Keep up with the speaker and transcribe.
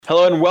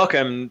Hello and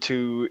welcome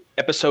to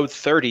episode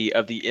 30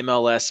 of the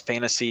MLS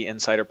Fantasy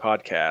Insider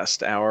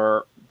Podcast,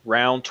 our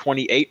round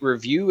 28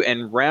 review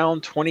and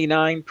round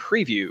 29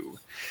 preview.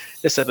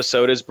 This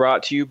episode is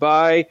brought to you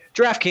by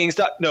DraftKings.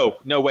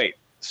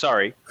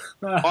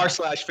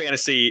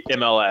 r/fantasy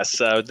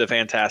MLS, the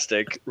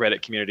fantastic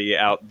Reddit community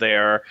out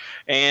there,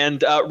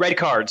 and Red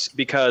Cards,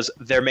 because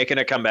they're making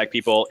a comeback.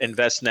 People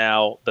invest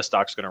now, the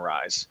stock's going to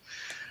rise.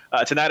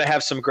 Tonight I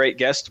have some great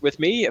guests with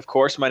me. Of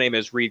course, my name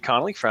is Reed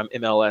Connolly from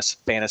MLS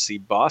Fantasy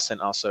Boss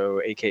and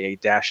also aka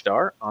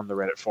Dashdar on the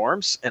Reddit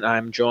forums. And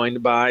I'm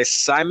joined by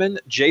Simon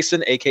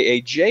Jason, aka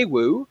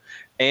JWoo,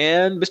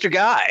 and Mr.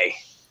 Guy.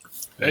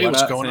 Hey,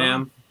 what's going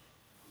on?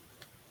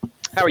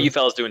 How are you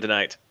fellas doing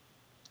tonight?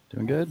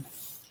 Doing good.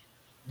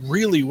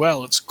 Really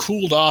well. It's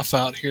cooled off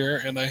out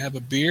here, and I have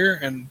a beer,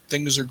 and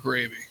things are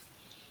gravy.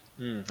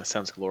 That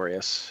sounds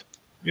glorious.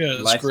 Yeah,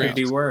 it's Life great. could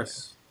be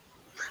worse.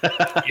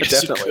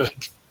 Yes, Definitely. it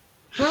could.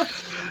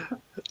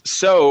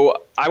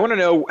 So I want to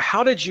know,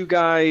 how did you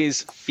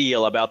guys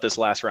feel about this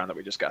last round that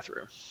we just got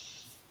through?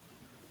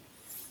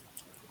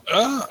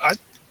 I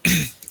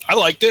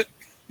liked it.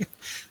 I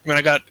mean,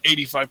 I got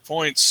 85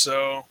 points,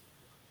 so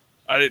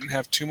I didn't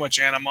have too much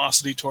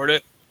animosity toward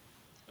it.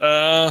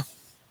 We're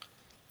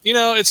going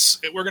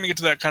to get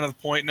to that kind of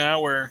point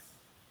now where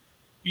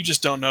you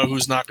just don't know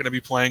who's not going to be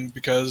playing,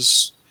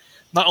 because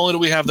not only do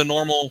we have the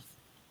normal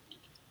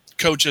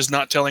coaches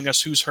not telling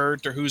us who's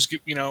hurt or who's,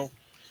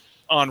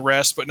 on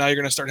rest, but now you're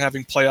going to start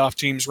having playoff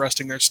teams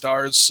resting their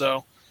stars.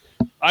 So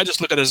I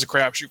just look at it as a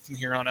crapshoot from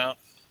here on out.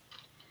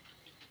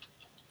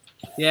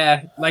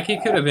 Yeah, like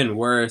it could have been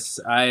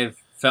worse. I've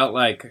felt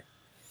like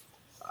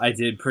I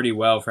did pretty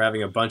well for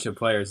having a bunch of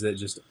players that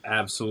just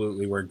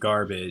absolutely were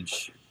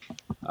garbage.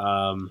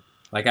 I'm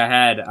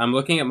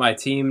looking at my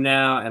team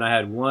now, and I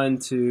had 1,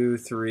 2,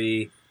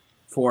 3,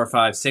 4,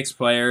 5, 6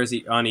 players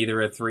on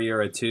either a 3 or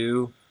a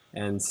 2,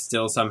 and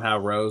still somehow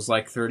rose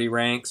like 30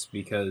 ranks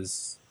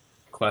because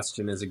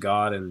Question is a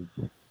god, and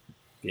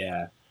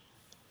yeah.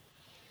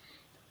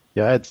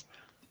 Yeah, I had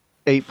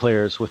 8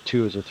 players with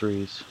 2s or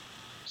 3s.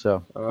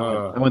 So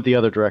I went the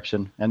other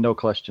direction, and no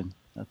question.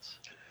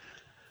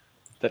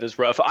 That is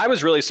rough. I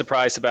was really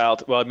surprised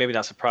about, well, maybe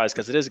not surprised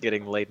because it is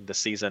getting late in the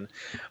season,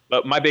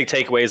 but my big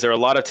takeaway is there are a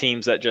lot of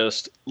teams that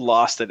just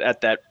lost it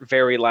at that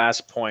very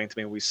last point. I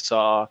mean, we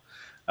saw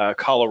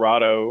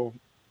Colorado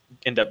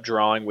end up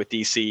drawing with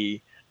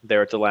DC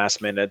there at the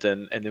last minute,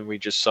 and then we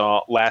just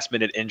saw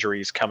last-minute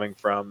injuries coming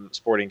from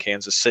Sporting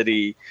Kansas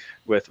City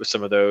with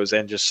some of those,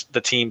 and just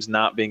the teams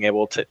not being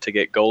able to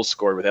get goals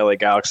scored with LA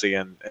Galaxy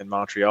and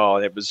Montreal.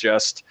 And it was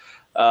just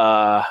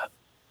a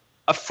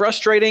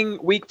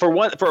frustrating week for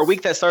a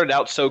week that started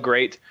out so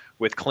great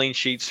with clean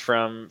sheets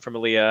from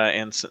Aaliyah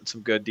and some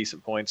good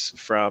decent points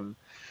from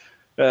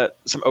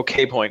some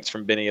okay points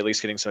from Benny, at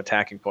least getting some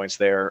attacking points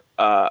there.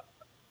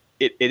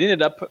 It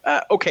ended up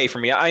okay for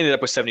me. I ended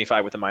up with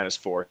 75 with a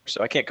 -4,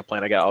 so I can't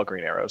complain. I got all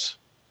green arrows.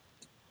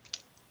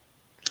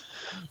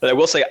 But I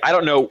will say, I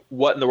don't know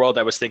what in the world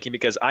I was thinking,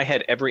 because I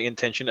had every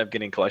intention of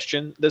getting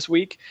Question this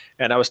week.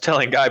 And I was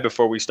telling Guy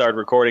before we started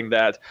recording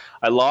that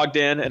I logged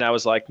in and I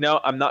was like, no,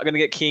 I'm not going to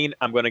get Keane.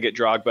 I'm going to get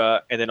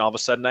Drogba. And then all of a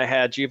sudden I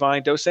had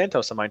Giovanni Dos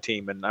Santos on my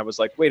team. And I was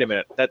like, wait a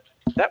minute, that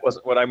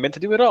wasn't what I meant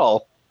to do at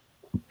all.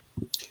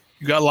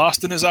 You got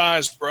lost in his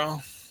eyes,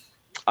 bro.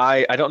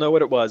 I don't know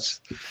what it was.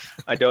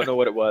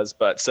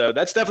 But so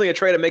that's definitely a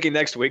trade I'm making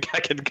next week,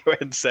 I can go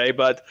ahead and say.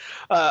 But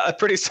a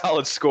pretty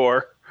solid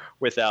score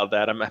without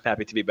that. I'm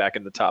happy to be back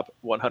in the top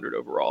 100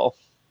 overall.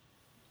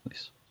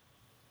 Nice.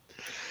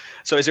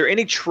 So is there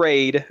any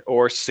trade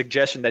or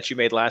suggestion that you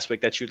made last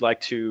week that you'd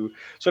like to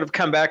sort of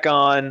come back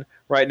on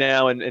right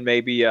now and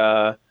maybe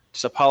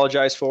just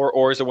apologize for?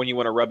 Or is there one you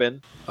want to rub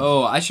in?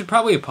 Oh, I should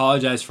probably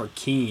apologize for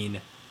Keane.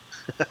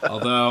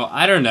 Although,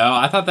 I don't know.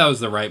 I thought that was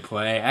the right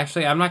play.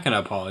 Actually, I'm not going to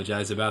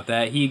apologize about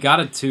that. He got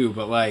it too,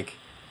 but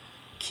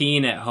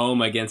Keane at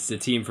home against a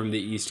team from the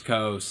East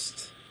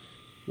Coast,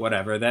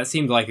 whatever. That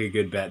seemed like a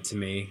good bet to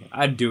me.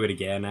 I'd do it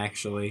again,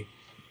 actually.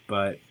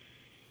 But,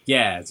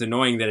 yeah, it's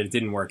annoying that it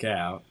didn't work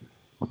out.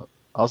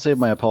 I'll save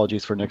my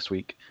apologies for next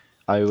week.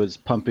 I was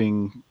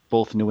pumping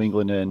both New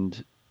England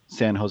and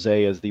San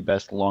Jose as the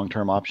best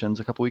long-term options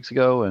a couple weeks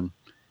ago, and,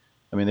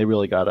 I mean, they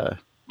really got to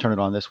turn it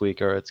on this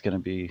week or it's going to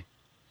be...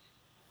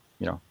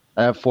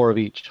 I have 4 of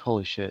each.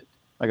 Holy shit.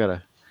 I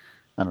don't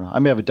know. I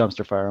may have a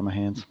dumpster fire on my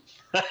hands.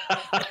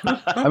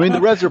 I mean, the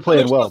Reds are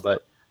playing well,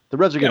 but the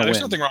Reds are going to win.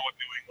 There's nothing wrong with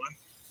New England.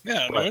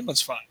 Yeah, New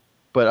England's fine.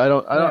 But I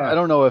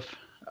don't know if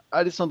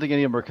I just don't think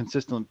any of them are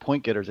consistent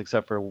point getters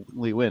except for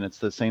Lee Win. It's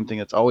the same thing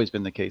that's always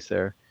been the case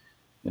there.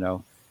 I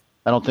don't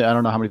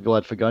know how many people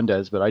had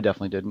Fagundes, but I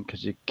definitely didn't,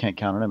 because you can't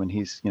count on him, and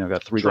he's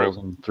got 3 goals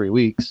in 3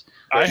 weeks.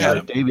 I had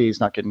him.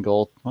 Davies not getting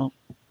goal. Well,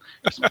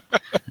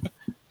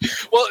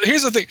 Well,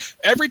 here's the thing.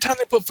 Every time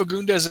they put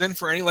Fagundes in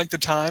for any length of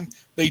time,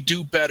 they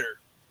do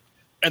better.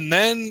 And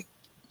then,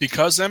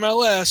 because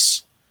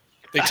MLS,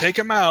 they take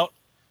him out,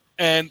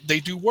 and they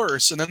do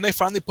worse. And then they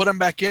finally put him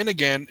back in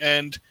again,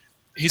 and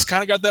he's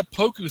kind of got that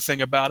Poku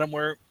thing about him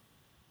where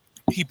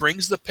he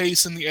brings the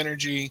pace and the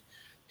energy.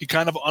 He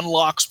kind of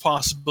unlocks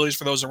possibilities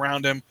for those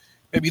around him.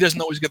 Maybe he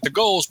doesn't always get the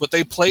goals, but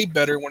they play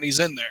better when he's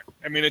in there.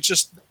 I mean, it's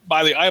just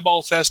by the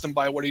eyeball test and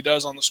by what he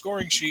does on the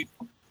scoring sheet,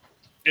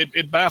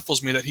 it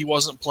baffles me that he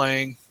wasn't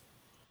playing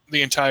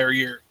the entire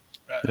year.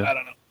 I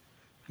don't know.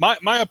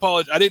 My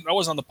apology. I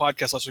wasn't on the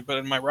podcast last week, but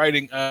in my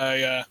writing,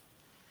 I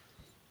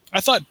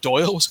thought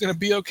Doyle was going to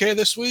be okay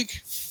this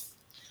week,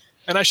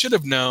 and I should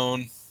have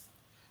known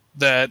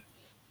that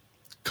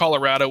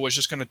Colorado was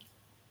just going to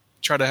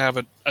try to have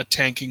a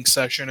tanking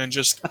session and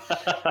just,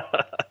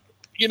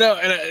 and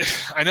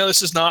I know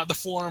this is not the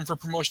forum for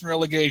promotion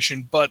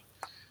relegation, but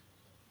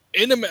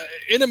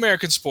in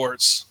American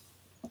sports,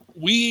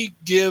 we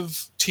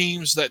give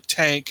teams that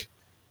tank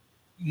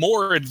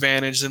more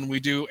advantage than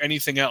we do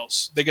anything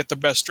else. They get the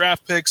best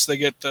draft picks. They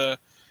get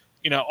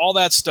all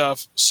that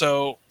stuff.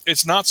 So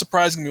it's not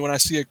surprising me when I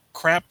see a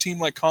crap team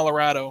like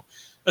Colorado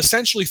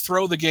essentially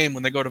throw the game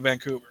when they go to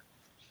Vancouver.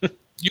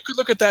 You could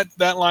look at that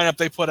lineup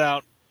they put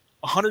out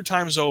 100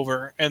 times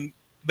over, and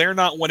they're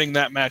not winning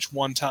that match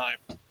one time.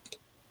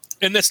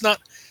 And that's not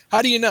 –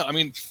 how do you know? I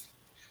mean,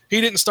 he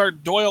didn't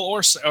start Doyle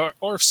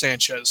or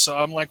Sanchez, so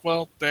I'm like,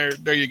 well, there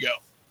you go.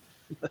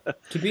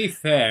 To be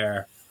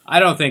fair,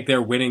 I don't think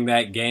they're winning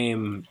that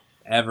game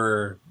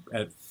ever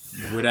at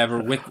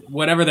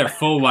whatever their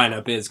full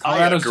lineup is.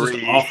 Colorado's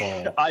just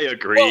awful. I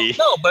agree.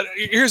 Well, no, but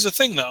here's the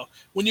thing, though.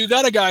 When you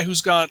got a guy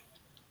who's got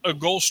a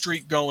goal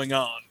streak going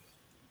on,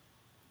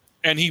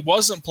 and he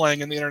wasn't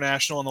playing in the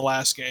international in the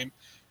last game,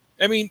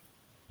 I mean,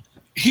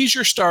 he's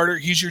your starter.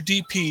 He's your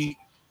DP.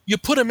 You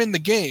put him in the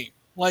game.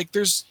 Like,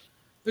 there's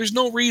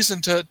no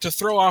reason to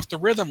throw off the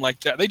rhythm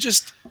like that. They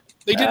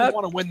didn't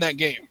want to win that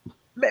game.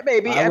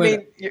 Maybe. I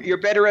mean, you're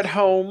better at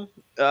home.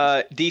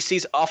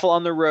 DC's awful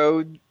on the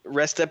road.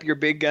 Rest up your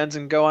big guns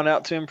and go on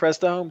out to impress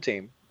the home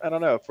team. I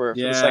don't know, for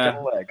the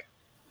second leg.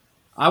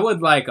 I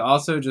would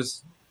also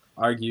just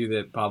argue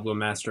that Pablo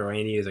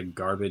Mastroeni is a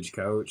garbage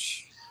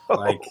coach.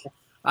 Like,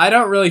 I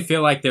don't really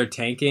feel like they're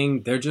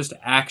tanking. They're just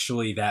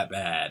actually that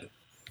bad.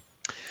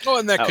 Oh,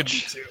 and that could be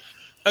too.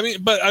 I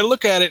mean, but I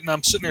look at it and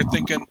I'm sitting there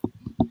thinking,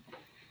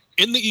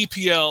 in the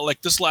EPL,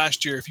 like this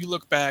last year, if you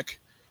look back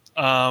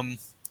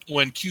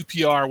when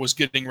QPR was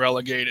getting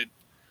relegated,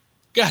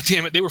 God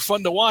damn it, they were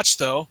fun to watch,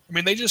 though. I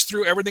mean, they just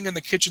threw everything in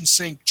the kitchen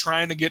sink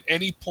trying to get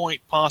any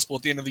point possible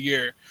at the end of the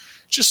year.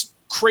 Just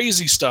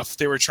crazy stuff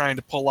they were trying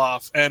to pull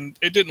off, and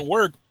it didn't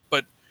work.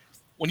 But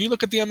when you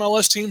look at the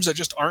MLS teams that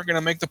just aren't going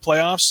to make the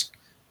playoffs,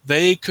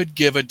 they could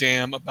give a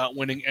damn about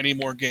winning any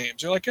more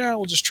games. They're like,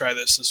 we'll just try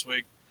this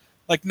week.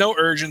 Like, no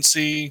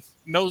urgency,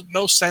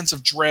 no sense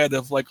of dread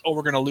of like,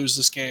 we're going to lose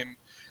this game.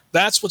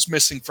 That's what's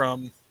missing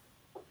from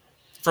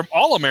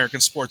all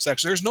American sports,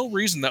 actually. There's no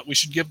reason that we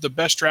should give the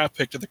best draft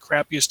pick to the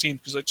crappiest team,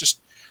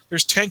 because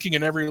there's tanking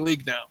in every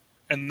league now.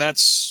 And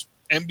that's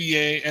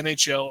NBA,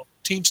 NHL,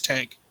 teams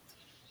tank.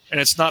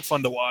 And it's not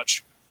fun to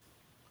watch.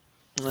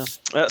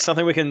 That's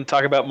something we can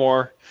talk about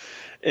more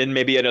in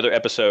maybe another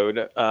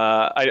episode.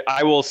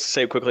 I will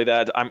say quickly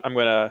that I'm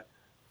going to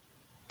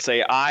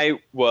say I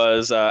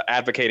was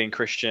advocating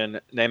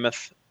Christian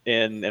Nemeth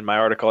in my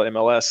article at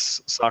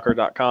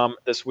MLSsoccer.com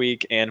this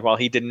week, and while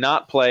he did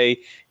not play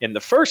in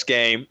the first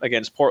game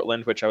against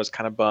Portland, which I was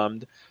kind of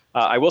bummed,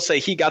 I will say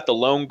he got the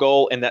lone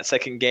goal in that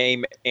second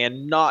game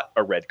and not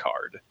a red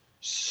card.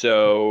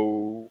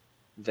 So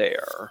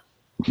there.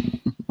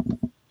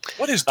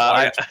 What is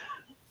that?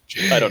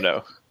 I don't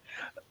know.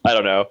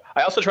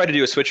 I also tried to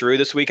do a switcheroo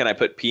this week, and I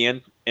put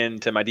Pian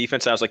into my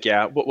defense. And I was like,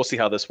 we'll see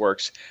how this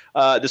works.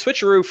 The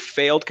switcheroo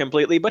failed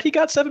completely, but he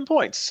got 7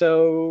 points,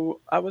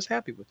 so I was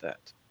happy with that.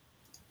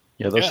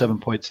 Yeah, those 7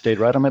 points stayed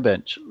right on my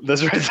bench.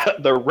 That's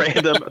right. The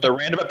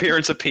random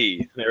appearance of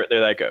P. There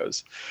that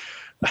goes.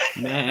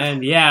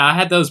 Man, yeah, I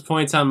had those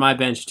points on my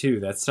bench too.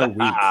 That's so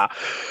weak.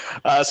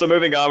 So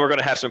moving on, we're going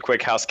to have some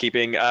quick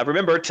housekeeping.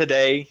 Remember,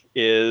 today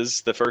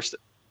is the first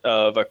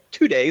of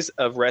 2 days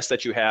of rest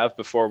that you have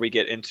before we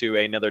get into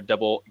another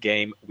double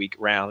game week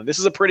round. And this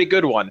is a pretty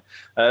good one.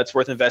 It's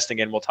worth investing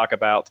in. We'll talk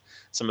about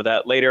some of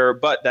that later,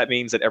 but that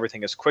means that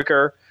everything is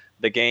quicker.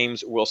 The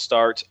games will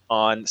start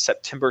on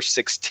September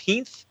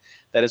 16th.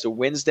 That is a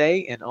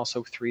Wednesday, and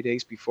also 3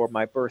 days before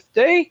my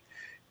birthday,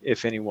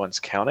 if anyone's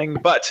counting.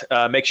 But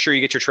make sure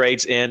you get your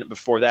trades in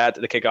before that.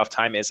 The kickoff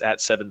time is at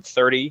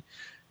 7:30.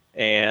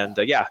 And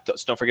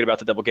don't forget about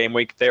the double game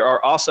week. There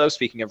are also,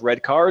 speaking of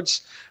red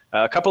cards,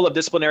 a couple of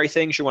disciplinary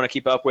things you want to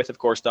keep up with. Of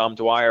course, Dom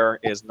Dwyer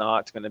is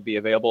not going to be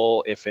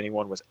available if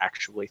anyone was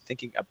actually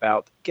thinking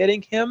about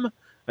getting him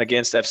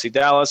against FC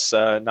Dallas.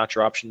 Not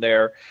your option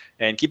there.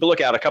 And keep a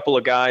lookout. A couple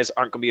of guys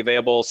aren't going to be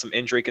available. Some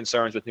injury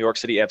concerns with New York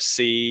City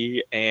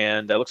FC.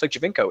 And it looks like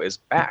Javinko is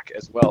back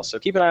as well. So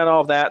keep an eye on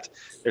all of that.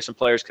 There's some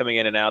players coming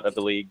in and out of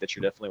the league that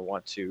you definitely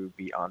want to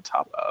be on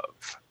top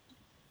of.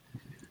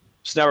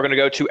 So now we're going to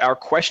go to our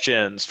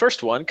questions.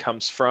 First one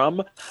comes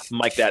from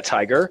Mike That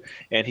Tiger,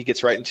 and he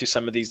gets right into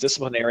some of these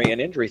disciplinary and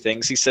injury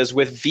things. He says,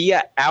 with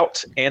Villa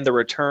out and the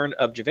return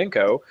of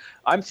Javinko,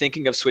 I'm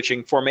thinking of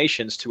switching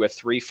formations to a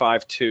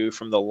 3-5-2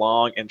 from the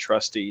long and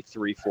trusty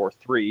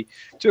 3-4-3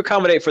 to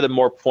accommodate for the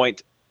more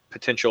point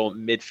potential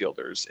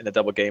midfielders in a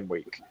double game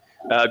week?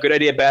 Good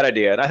idea, bad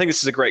idea? And I think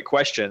this is a great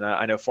question.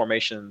 I know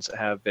formations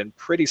have been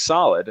pretty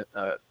solid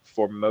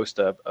for most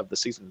of the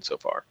season so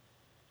far.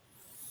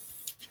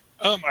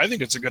 I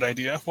think it's a good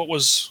idea. What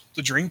was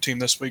the dream team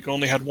this week?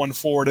 Only had one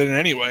forward in it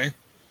anyway.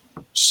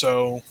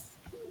 So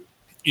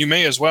you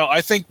may as well.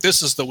 I think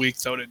this is the week,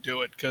 though, to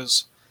do it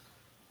because,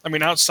 I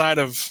mean, outside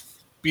of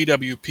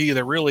BWP,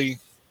 they're really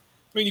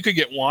 – I mean, you could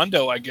get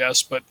Wando, I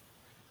guess, but,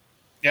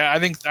 yeah, I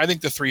think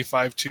the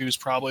 3-5-2 is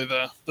probably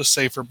the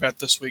safer bet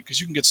this week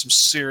because you can get some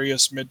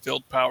serious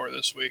midfield power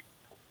this week.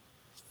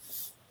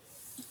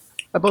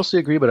 I mostly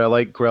agree, but I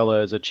like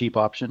Grella as a cheap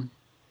option.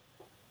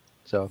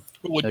 So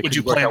would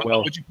you play him?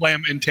 Well. Would you play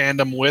him in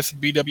tandem with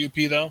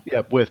BWP though?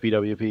 Yeah, with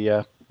BWP,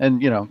 yeah. And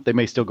they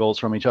may steal goals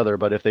from each other,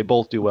 but if they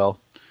both do well,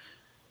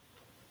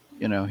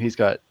 he's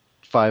got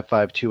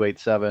 5.5,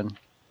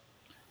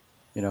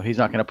 2.87. He's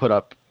not going to put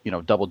up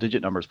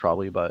double-digit numbers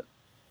probably, but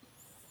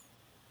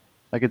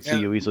I could see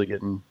you easily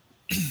getting.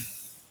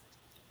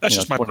 That's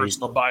just my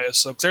personal bias.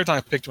 So, because every time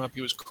I picked him up,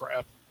 he was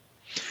crap.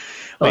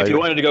 If you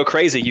wanted to go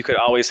crazy, you could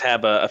always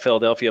have a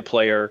Philadelphia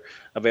player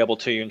available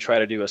to you and try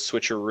to do a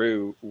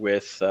switcheroo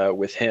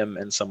with him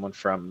and someone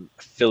from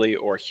Philly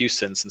or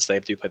Houston, since they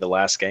do play the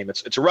last game.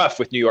 It's rough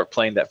with New York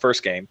playing that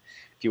first game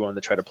if you wanted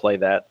to try to play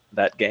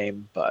that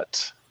game,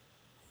 but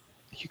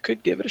you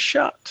could give it a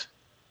shot.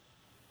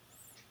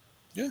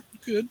 Yeah, you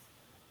could.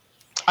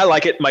 I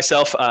like it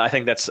myself. I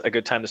think that's a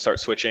good time to start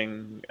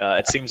switching.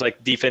 It seems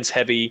like defense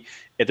heavy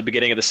at the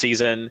beginning of the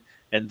season,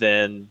 and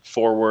then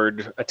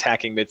forward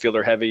attacking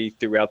midfielder heavy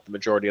throughout the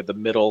majority of the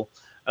middle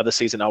of the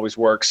season always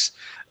works.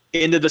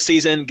 End of the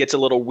season gets a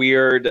little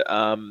weird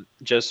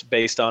just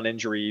based on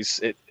injuries.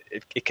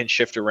 It can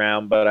shift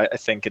around, but I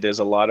think it is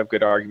a lot of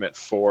good argument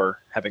for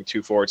having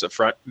two forwards up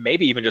front,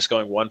 maybe even just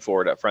going one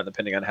forward up front,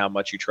 depending on how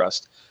much you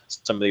trust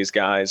some of these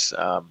guys.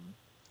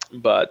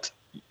 But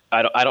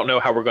I don't know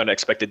how we're going to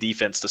expect the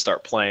defense to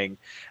start playing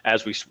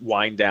as we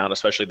wind down,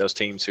 especially those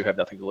teams who have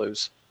nothing to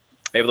lose.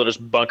 Maybe they'll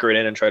just bunker it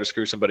in and try to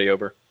screw somebody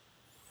over.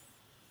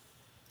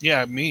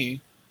 Yeah,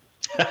 me.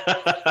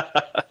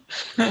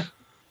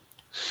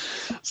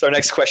 So our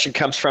next question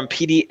comes from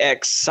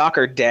PDX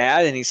Soccer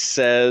Dad, and he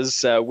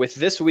says, with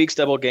this week's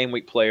double game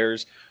week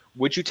players,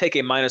 would you take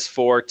a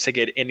 -4 to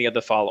get any of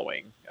the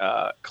following?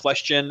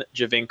 Kljestan,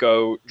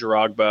 Javinko,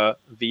 Drogba,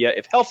 Villa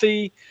if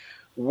healthy,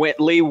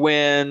 Lee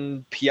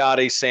Win,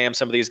 Piatti, Sam,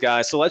 some of these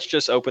guys. So let's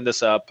just open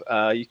this up.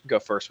 You can go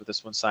first with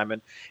this one,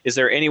 Simon. Is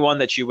there anyone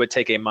that you would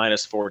take a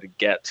 -4 to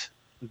get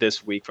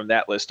this week from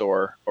that list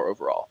or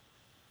overall?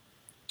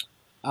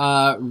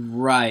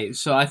 Right.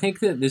 So I think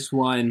that this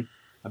one,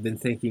 I've been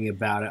thinking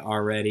about it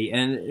already.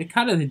 And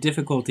kind of the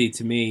difficulty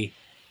to me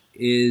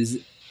is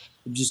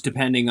just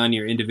depending on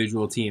your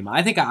individual team.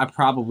 I think I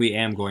probably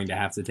am going to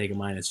have to take a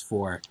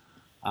 -4.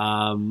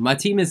 My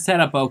team is set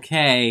up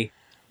okay,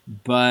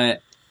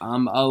 but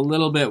I'm a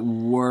little bit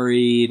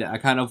worried. I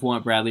kind of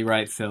want Bradley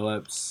Wright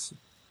Phillips,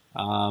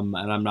 and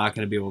I'm not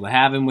going to be able to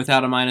have him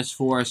without a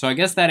 -4. So I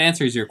guess that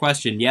answers your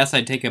question. Yes,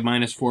 I'd take a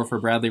 -4 for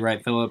Bradley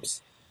Wright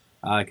Phillips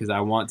because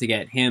I want to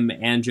get him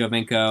and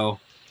Jovinko.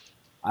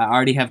 I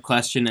already have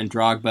Kljestan and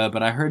Drogba,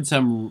 but I heard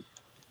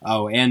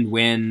and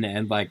Win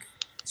and like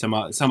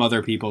some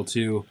other people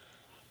too.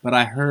 But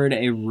I heard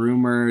a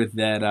rumor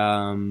that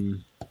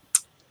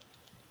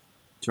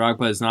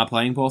Drogba is not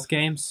playing both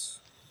games.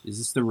 Is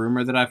this the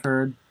rumor that I've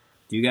heard?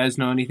 Do you guys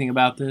know anything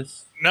about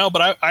this? No,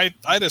 but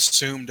I'd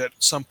assumed at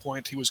some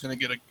point he was going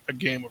to get a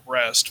game of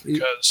rest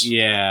because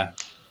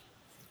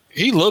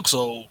he looks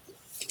old.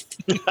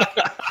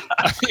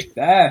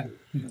 That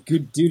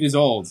good dude is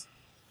old.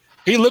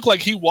 He looked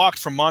like he walked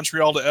from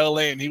Montreal to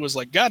LA, and he was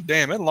like, "God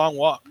damn, it's a long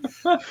walk."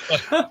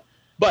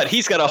 But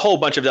he's got a whole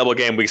bunch of double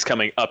game weeks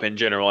coming up in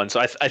general, and so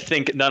I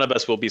think none of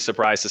us will be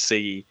surprised to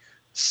see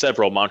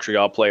several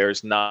Montreal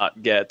players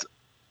not get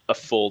a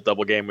full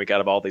double game week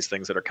out of all these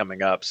things that are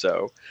coming up.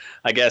 So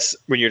I guess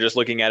when you're just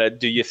looking at it,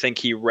 do you think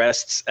he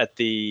rests at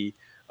the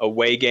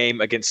away game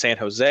against San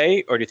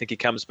Jose, or do you think he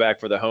comes back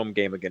for the home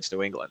game against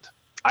New England?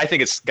 I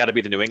think it's got to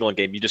be the New England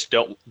game. You just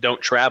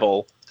don't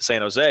travel to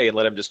San Jose and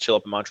let him just chill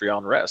up in Montreal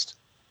and rest.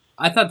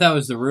 I thought that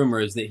was the rumor,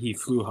 is that he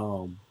flew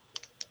home.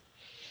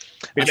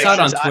 I saw it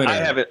on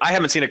Twitter. I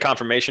haven't seen a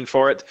confirmation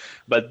for it,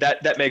 but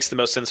that makes the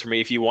most sense for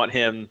me. If you want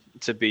him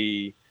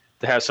to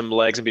have some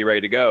legs and be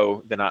ready to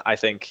go, then I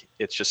think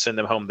it's just send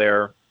them home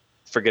there.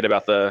 Forget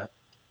about the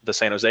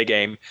San Jose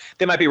game.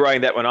 They might be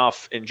writing that one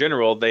off in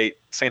general.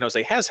 San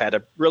Jose has had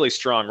a really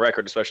strong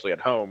record, especially at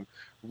home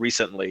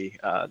recently.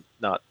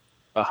 Not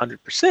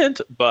 100%,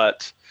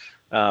 but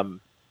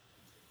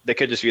they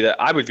could just view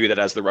that. I would view that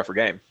as the rougher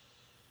game.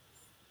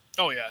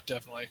 Oh yeah,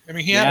 definitely. I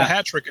mean, he had a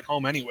hat trick at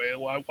home anyway.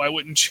 Why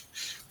wouldn't you?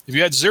 If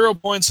you had 0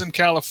 points in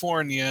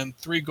California and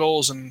 3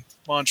 goals in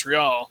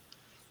Montreal,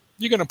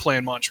 you're going to play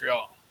in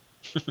Montreal.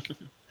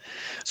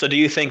 So do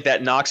you think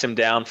that knocks him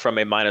down from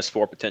a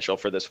 -4 potential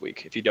for this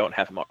week if you don't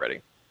have him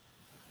already?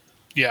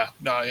 Yeah.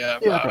 No, yeah.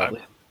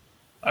 Probably.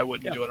 I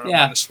wouldn't do it on a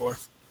 -4.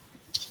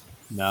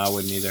 No, I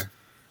wouldn't either.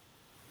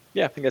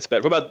 Yeah, I think that's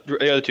better. What about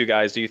the other two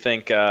guys? Do you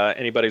think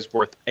anybody's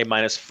worth a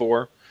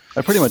 -4?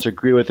 I pretty much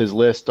agree with his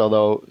list,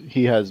 although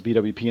he has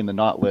BWP in the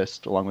not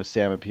list along with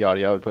Sam and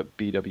Piatti. I would put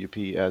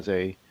BWP as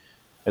a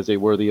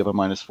worthy of a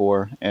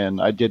 -4, and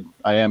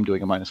I am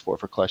doing a -4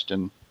 for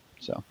Kleshton,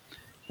 so,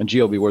 and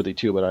Gio will be worthy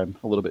too, but I'm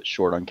a little bit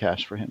short on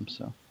cash for him,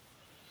 so.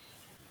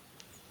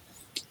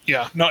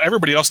 Yeah, no,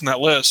 everybody else on that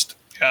list,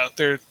 yeah,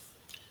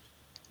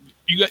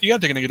 you got to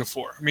take a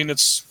 -4. I mean,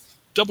 it's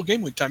double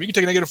game week time. You can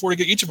take a -4 to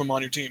get each of them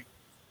on your team.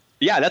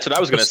 Yeah, that's what I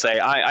was going to say.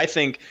 I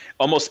think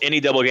almost any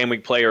double game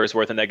week player is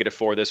worth a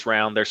 -4 this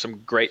round. There's some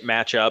great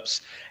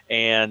matchups,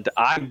 and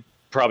I'm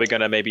probably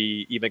going to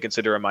maybe even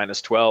consider a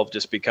 -12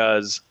 just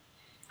because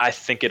I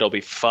think it'll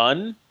be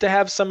fun to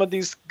have some of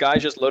these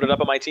guys just loaded up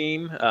on my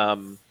team. I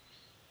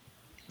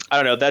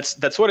don't know.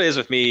 That's what it is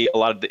with me a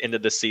lot at the end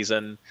of this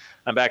season.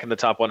 I'm back in the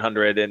top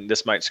 100, and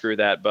this might screw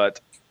that, but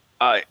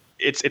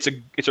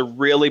it's a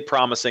really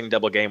promising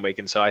double game week,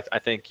 and so I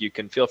think you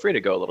can feel free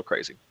to go a little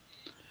crazy.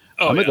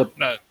 Oh,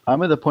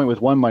 I'm at the point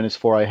with one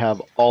 -4. I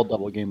have all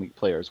double game week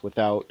players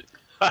without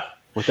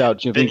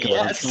Giovinco.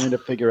 Yes. I'm trying to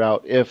figure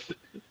out if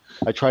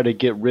I try to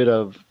get rid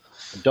of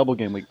a double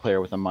game week player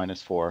with a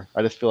 -4.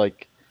 I just feel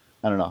like,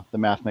 I don't know, the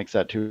math makes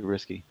that too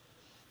risky.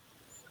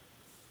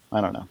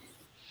 I don't know.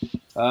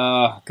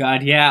 Oh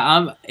God,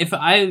 yeah.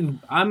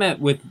 I'm at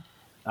with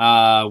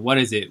what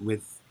is it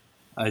with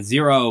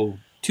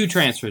 2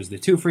 transfers, the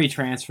 2 free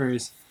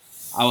transfers.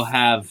 I'll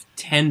have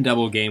 10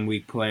 double game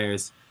week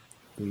players.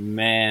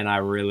 Man, I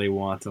really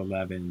want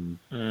 11,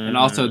 and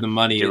also the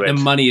money. The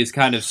money is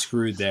kind of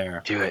screwed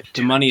there.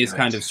 The money is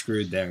kind of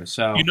screwed there.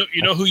 So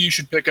you know who you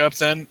should pick up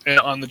then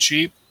on the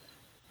cheap?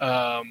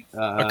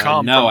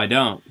 Accam. No, I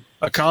don't.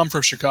 Accam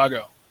from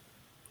Chicago.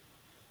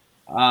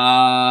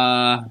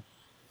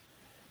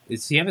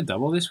 Does he have a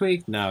double this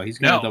week? No, he's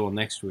going to double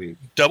next week.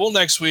 Double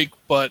next week,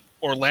 but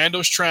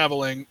Orlando's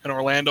traveling, and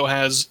Orlando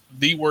has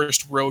the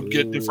worst road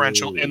get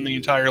differential in the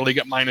entire league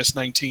at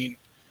 -19.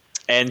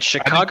 And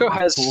Chicago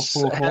has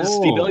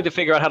the ability to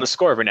figure out how to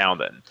score every now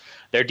and then.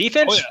 Their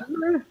defense,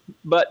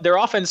 but their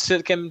offense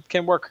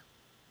can work.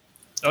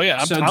 Oh yeah,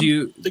 I'm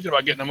thinking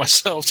about getting it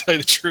myself. To tell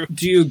you the truth,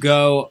 do you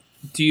go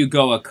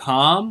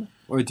Accam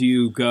or do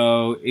you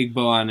go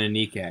Igbo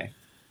Ananike?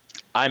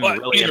 I'm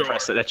really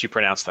impressed that you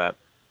pronounced that.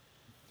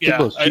 Yeah,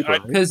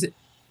 because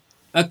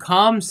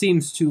Accam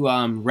seems to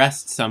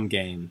rest some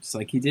games.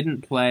 Like he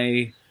didn't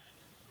play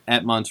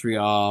at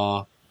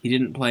Montreal. He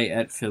didn't play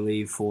at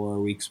Philly 4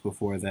 weeks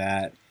before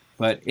that,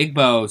 but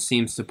Igbo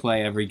seems to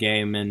play every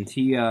game, and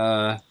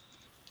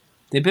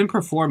they've been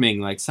performing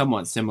like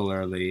somewhat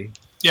similarly.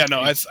 Yeah,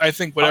 no, I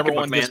think whatever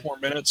one gets more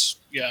minutes,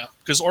 yeah,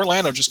 because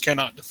Orlando just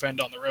cannot defend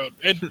on the road.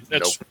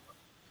 It's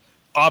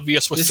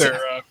obvious with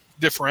their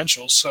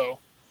differentials, so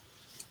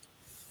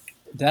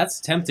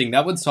that's tempting.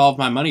 That would solve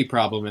my money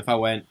problem if I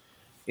went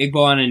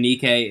Igbo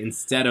Ananike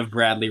instead of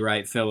Bradley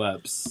Wright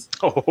Phillips.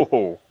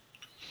 Oh,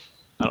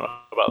 I don't know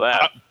about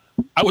that.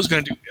 I was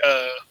going to do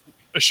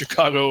a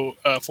Chicago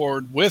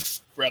forward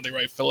with Bradley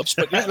Wright Phillips,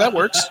 but yeah, that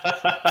works.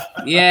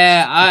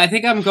 Yeah, I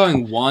think I'm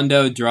going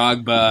Wando,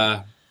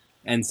 Drogba,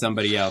 and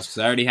somebody else because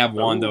I already have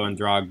Wando and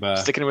Drogba.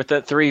 Sticking with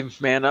that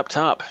 3-man up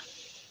top.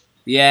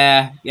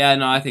 Yeah,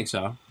 no, I think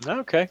so.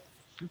 Okay.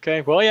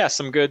 Well, yeah,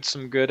 some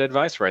good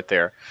advice right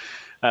there.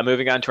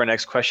 Moving on to our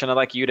next question, I'd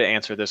like you to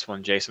answer this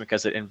one, Jason,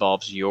 because it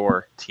involves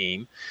your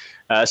team.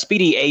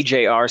 Speedy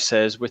AJR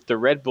says, with the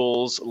Red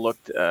Bulls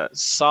looked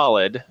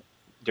solid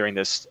during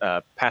this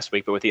past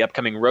week, but with the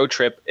upcoming road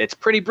trip, it's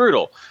pretty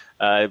brutal.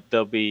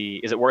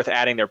 Is it worth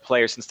adding their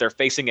players since they're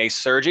facing a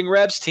surging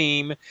Revs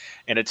team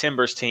and a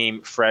Timbers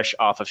team fresh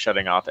off of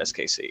shutting off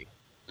SKC?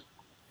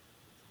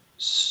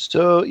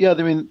 So, yeah,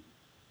 I mean,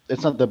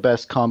 it's not the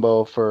best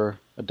combo for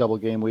a double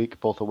game week,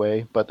 both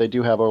away, but they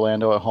do have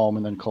Orlando at home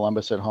and then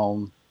Columbus at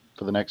home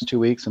for the next 2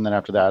 weeks, and then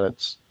after that,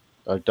 it's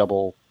a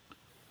double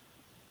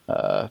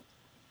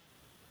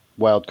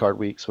wild card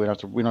week, so we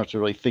don't have to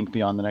really think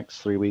beyond the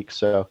next 3 weeks.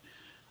 So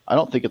I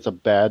don't think it's a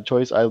bad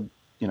choice. I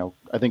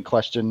think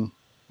Kleshton,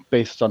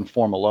 based on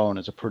form alone,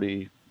 is a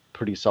pretty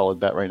solid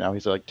bet right now.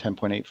 He's at like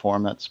 10.8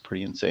 form. That's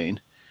pretty insane.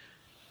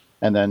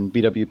 And then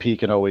BWP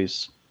can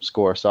always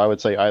score. So I would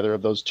say either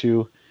of those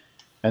two.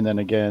 And then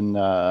again,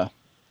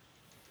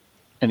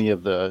 any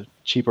of the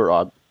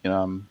cheaper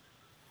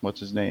what's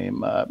his name?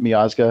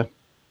 Miazga.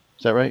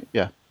 Is that right?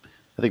 Yeah.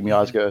 I think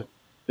Miazga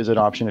is an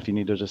option if you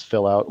need to just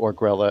fill out, or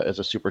Grella is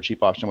a super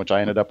cheap option, which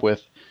I ended up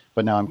with,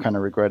 but now I'm kind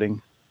of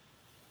regretting.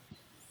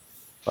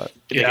 But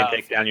they can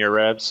take down your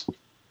Revs.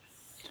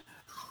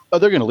 Oh,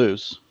 they're going to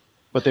lose,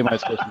 but they might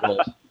score some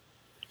goals.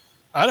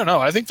 I don't know.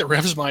 I think the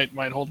Revs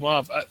might hold them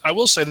off. I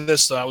will say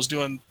this, though. I was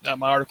doing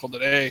my article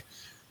today.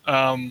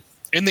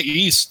 In the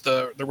East,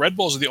 the Red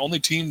Bulls are the only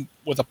team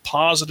with a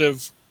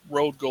positive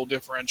road goal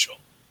differential.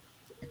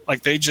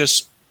 Like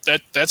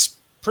that's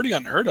pretty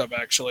unheard of,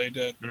 actually,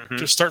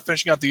 to start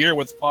finishing out the year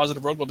with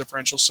positive road goal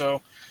differential.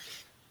 So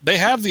they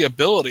have the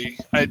ability.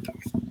 I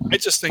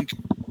just think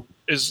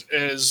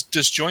as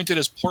disjointed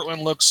as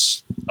Portland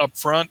looks up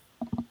front,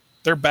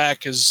 their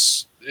back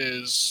is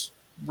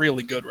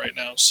really good right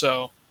now.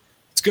 So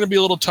it's going to be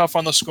a little tough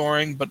on the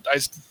scoring, but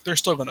they're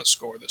still going to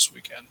score this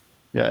weekend.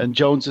 Yeah, and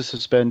Jones is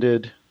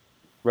suspended,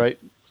 right,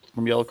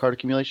 from yellow card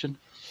accumulation,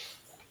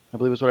 I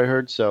believe is what I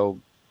heard. So,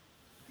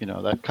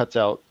 that cuts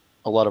out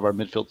a lot of our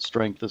midfield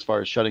strength as far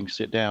as shutting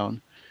shit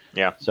down.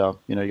 Yeah. So,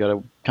 you got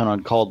to count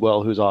on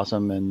Caldwell, who's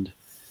awesome, and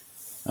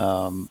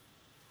can't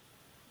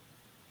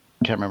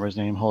remember his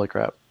name. Holy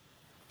crap.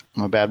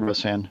 I'm a bad Rose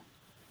fan.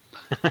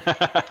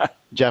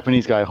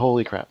 Japanese guy.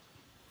 Holy crap.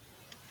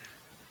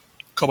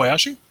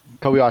 Kobayashi?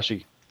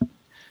 Kobayashi.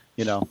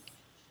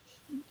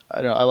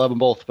 I love them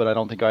both, but I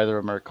don't think either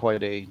of them are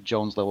quite a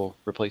Jones level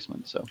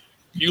replacement. So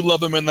you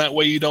love him in that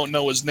way. You don't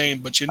know his name,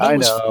 but you know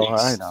his face.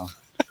 I know.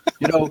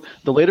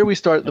 The later we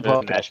start the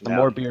podcast, the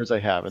more beers I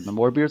have, and the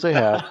more beers I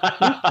have,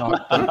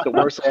 the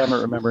worse I am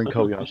at remembering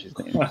Kobayashi's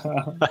name.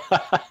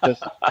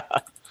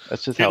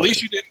 That's just how. At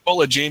least you didn't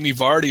pull a Jamie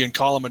Vardy and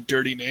call him a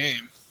dirty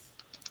name.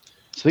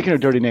 Speaking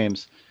of dirty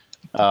names,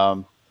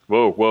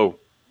 whoa.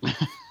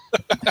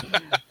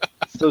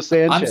 So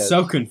Sanchez. I'm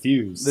so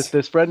confused.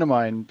 This friend of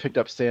mine picked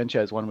up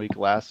Sanchez one week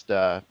last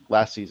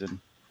season,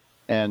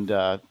 and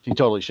he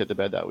totally shit the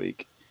bed that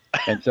week,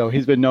 and so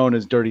he's been known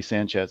as Dirty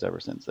Sanchez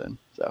ever since then.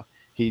 So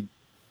he's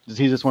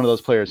just one of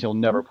those players he'll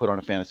never put on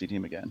a fantasy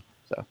team again.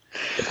 So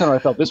that's kind of how I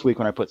felt this week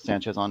when I put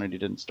Sanchez on and he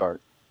didn't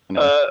start.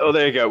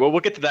 There you go. Well,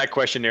 we'll get to that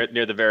question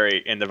near the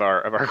very end of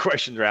our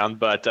question round.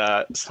 But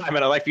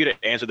Simon, I'd like for you to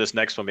answer this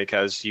next one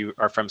because you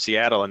are from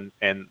Seattle, and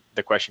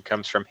the question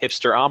comes from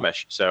Hipster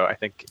Amish. So I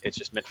think it's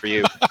just meant for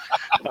you.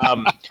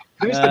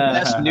 Who's the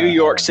best New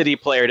York City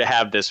player to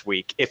have this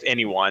week, if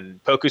anyone?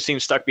 Poku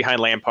seems stuck behind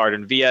Lampard,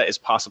 and Villa is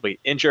possibly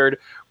injured.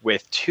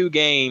 With 2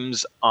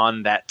 games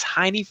on that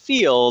tiny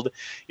field,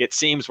 it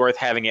seems worth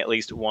having at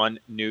least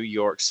one New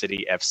York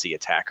City FC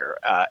attacker.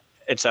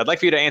 And so I'd like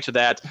for you to answer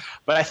that.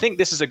 But I think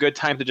this is a good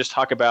time to just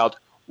talk about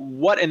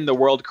what in the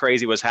world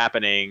crazy was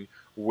happening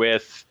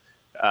with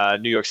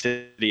New York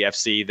City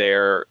FC.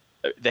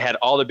 They had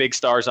all the big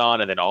stars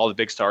on, and then all the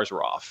big stars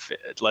were off.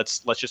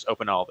 Let's just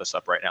open all this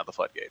up right now, the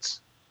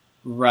floodgates.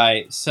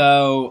 Right.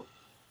 So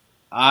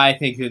I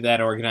think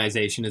that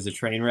organization is a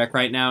train wreck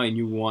right now, and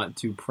you want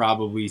to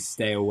probably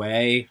stay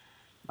away.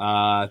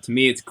 To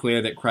me, it's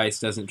clear that Christ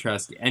doesn't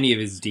trust any of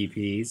his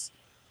DPs.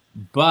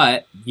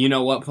 But you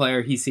know what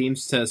player he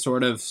seems to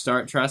sort of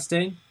start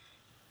trusting?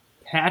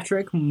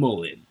 Patrick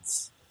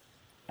Mullins.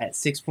 At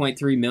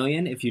 $6.3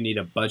 million, if you need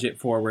a budget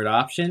forward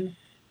option,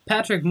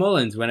 Patrick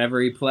Mullins,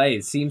 whenever he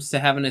plays, seems to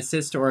have an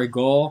assist or a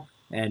goal.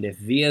 And if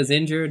Villa's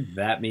injured,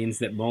 that means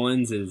that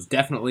Mullins is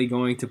definitely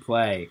going to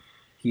play.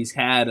 He's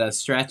had a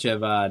stretch of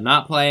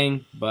not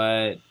playing,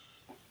 but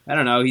I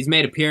don't know. He's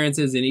made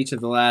appearances in each of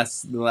the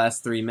last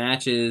 3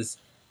 matches,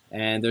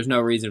 and there's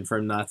no reason for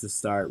him not to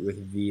start with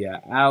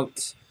Villa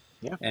out.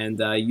 Yeah. And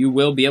you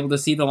will be able to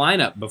see the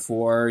lineup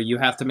before you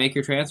have to make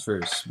your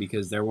transfers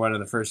because they're one of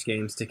the first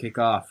games to kick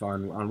off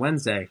on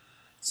Wednesday.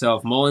 So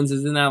if Mullins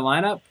is in that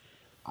lineup,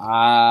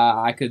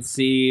 I could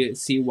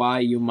see why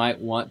you might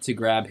want to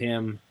grab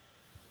him.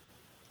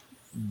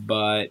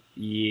 But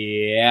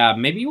yeah,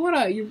 maybe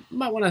you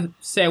might want to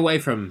stay away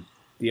from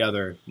the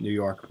other New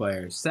York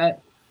players.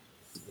 That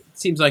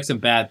seems like some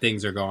bad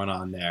things are going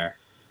on there.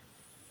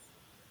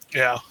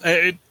 Yeah,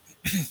 I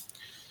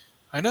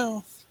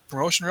know.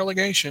 Promotion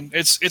relegation.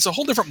 It's a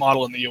whole different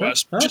model in the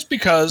U.S. Just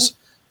because,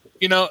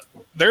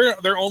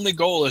 their only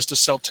goal is to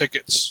sell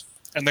tickets,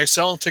 and they're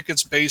selling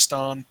tickets based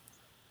on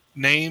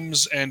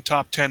names and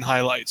top 10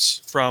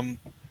 highlights from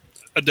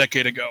a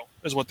decade ago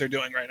is what they're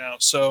doing right now.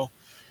 So,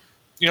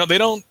 they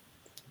don't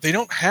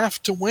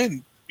have to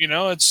win.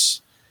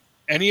 It's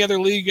any other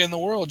league in the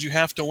world. You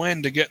have to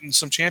win to get in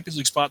some Champions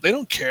League spot. They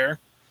don't care.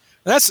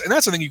 And that's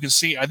the thing you can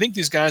see. I think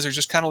these guys are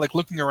just kind of like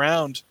looking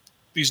around.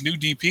 These new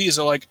DPs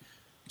are like,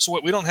 so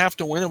what, we don't have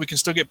to win and we can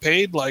still get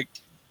paid? Like,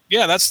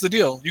 yeah, that's the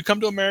deal. You come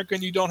to America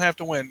and you don't have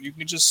to win. You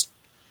can just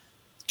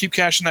keep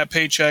cashing that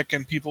paycheck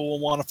and people will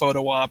want a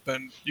photo op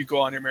and you go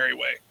on your merry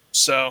way.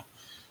 So,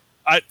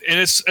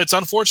 it's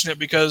unfortunate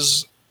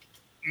because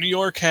New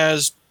York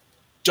has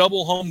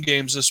double home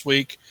games this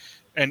week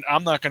and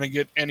I'm not going to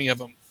get any of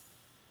them.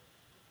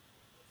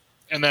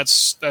 And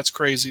that's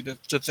crazy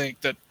to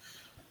think that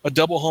a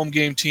double home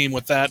game team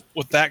with that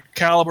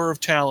caliber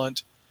of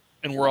talent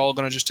and we're all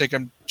going to just take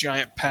a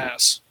giant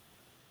pass.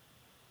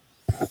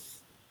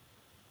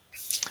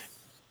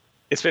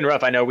 It's been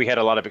rough. I know we had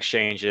a lot of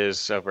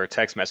exchanges over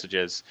text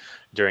messages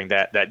during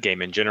that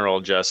game in general.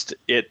 He's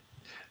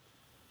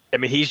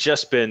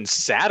just been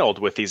saddled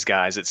with these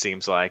guys, it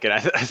seems like. And I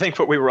think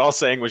what we were all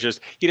saying was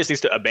just he just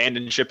needs to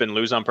abandon ship and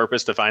lose on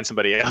purpose to find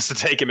somebody else to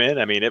take him in.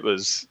 It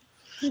was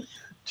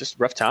just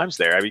rough times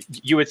there.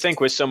 You would think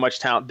with so much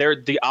talent, they're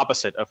the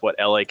opposite of what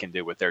LA can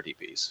do with their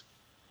DPs.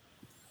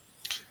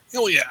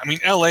 Oh, yeah.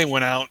 LA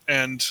went out,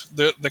 and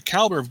the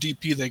caliber of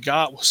DP they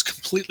got was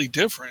completely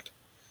different.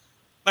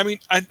 I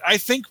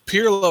think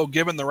Pirlo,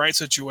 given the right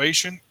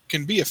situation,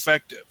 can be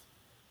effective.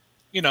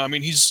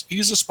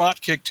 He's a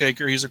spot kick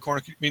taker. He's a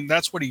corner kick.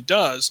 That's what he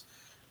does.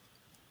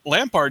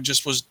 Lampard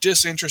just was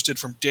disinterested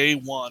from day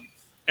one,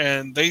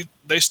 and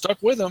they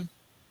stuck with him.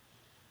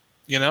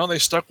 They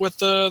stuck with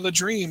the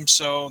dream,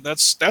 so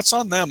that's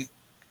on them.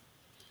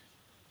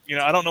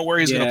 I don't know where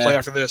he's going to play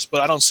after this,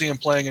 but I don't see him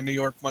playing in New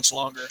York much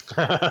longer.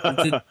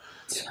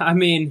 I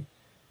mean,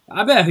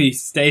 I bet he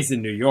stays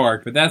in New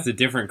York, but that's a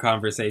different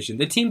conversation.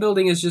 The team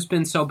building has just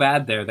been so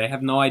bad there. They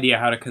have no idea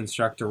how to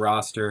construct a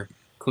roster.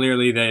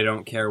 Clearly, they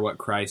don't care what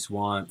Christ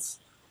wants.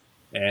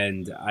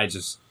 And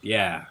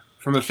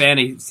from a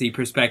fantasy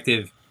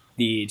perspective,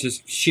 the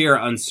just sheer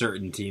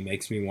uncertainty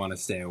makes me want to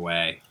stay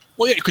away.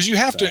 Well, yeah, because you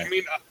have to. I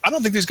mean, I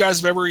don't think these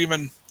guys have ever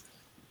even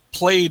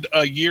played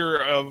a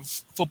year of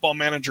Football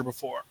Manager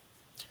before.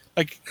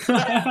 Like,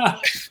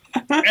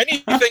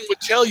 anything would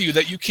tell you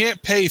that you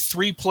can't pay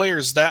 3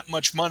 players that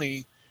much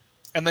money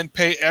and then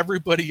pay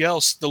everybody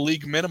else the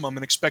league minimum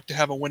and expect to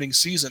have a winning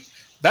season.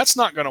 That's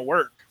not going to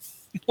work.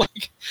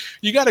 Like,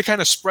 you got to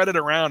kind of spread it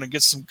around and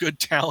get some good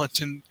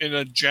talent in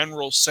a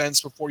general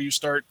sense before you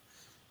start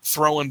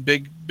throwing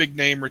big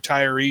name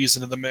retirees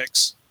into the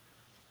mix.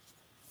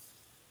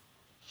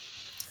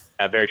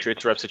 Very true.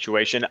 It's a rough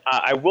situation.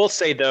 I will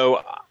say,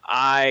 though,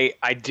 I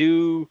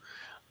do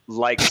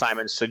like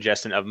Simon's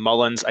suggestion of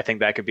Mullins. I think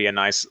that could be a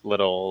nice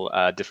little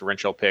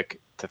differential pick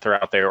to throw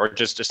out there, or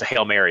just a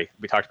Hail Mary.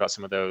 We talked about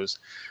some of those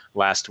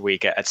last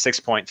week. At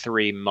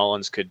 6.3,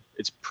 Mullins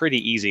it's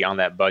pretty easy on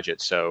that budget.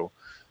 So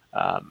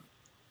I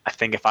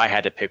think if I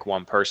had to pick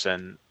one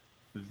person,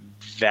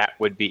 that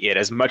would be it.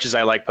 As much as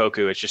I like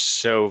Poku, it's just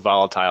so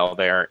volatile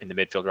there in the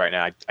midfield right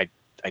now.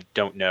 I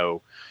don't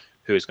know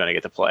who's going to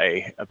get to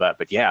play.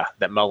 But yeah,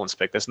 that Mullins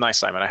pick, that's nice,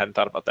 Simon. I hadn't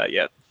thought about that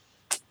yet.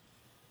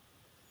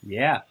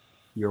 Yeah,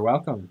 you're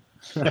welcome.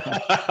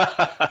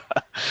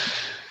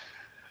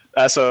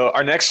 So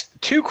our next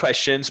 2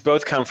 questions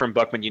both come from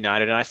Buckman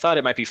United, and I thought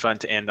it might be fun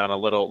to end on a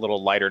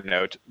little lighter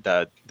note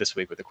this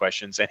week with the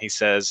questions. And he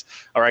says,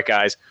 all right,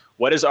 guys,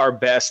 what is our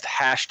best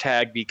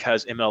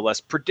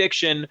 #BecauseMLS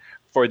prediction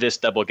for this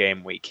double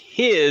game week?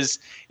 His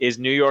is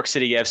New York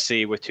City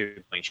FC with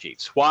 2 clean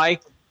sheets. Why?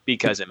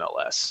 Because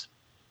MLS.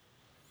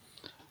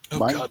 Oh,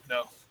 God,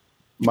 no.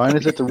 Mine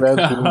is that the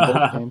Revs will win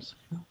both games.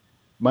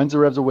 Mine's the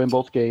Revs will win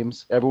both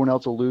games. Everyone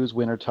else will lose,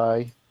 win, or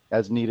tie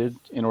as needed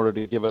in order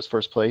to give us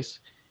first place.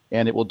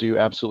 And it will do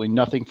absolutely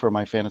nothing for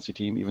my fantasy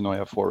team, even though I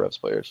have 4 Revs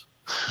players.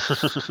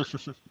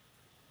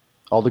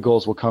 All the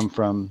goals will come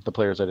from the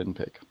players I didn't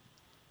pick.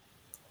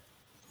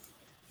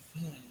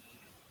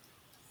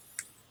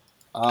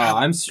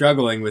 I'm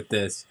struggling with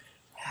this.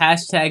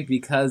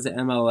 Because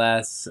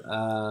MLS.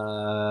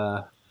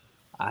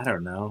 I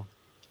don't know.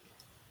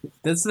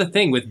 That's the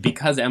thing with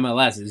because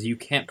MLS is you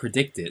can't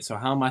predict it. So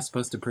how am I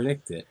supposed to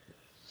predict it?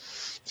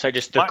 So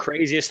just the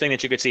craziest thing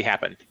that you could see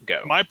happen.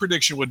 Go. My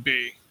prediction would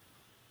be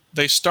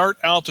they start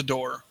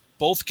Altidore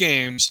both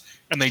games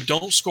and they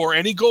don't score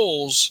any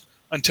goals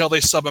until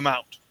they sub him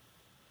out.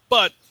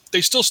 But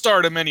they still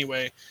start him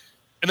anyway,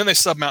 and then they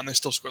sub him out and they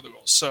still score the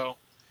goals. So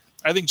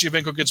I think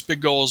Giovinco gets big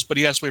goals, but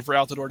he has to wait for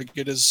Altidore to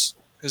get his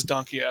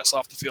donkey ass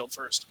off the field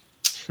first.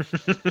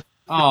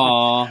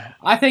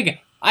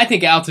 I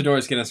think Altidore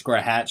is going to score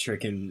a hat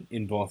trick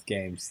in both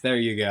games. There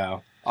you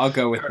go. I'll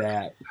go with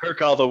that.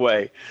 Kirk all the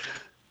way.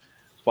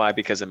 Why?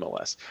 Because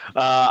MLS.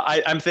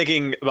 I'm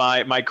thinking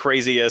my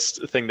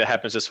craziest thing that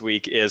happens this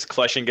week is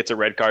Kleshin gets a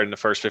red card in the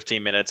first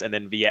 15 minutes, and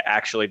then Villa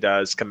actually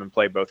does come and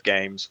play both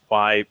games.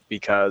 Why?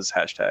 Because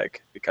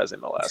because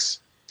MLS.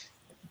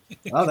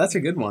 Oh, that's a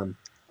good one.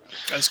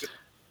 That's good.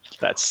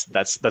 That's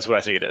what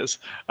I think it is.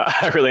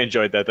 I really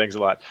enjoyed that. Thanks a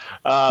lot.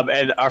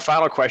 And our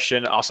final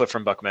question, also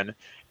from Buckman,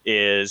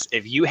 is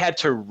if you had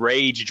to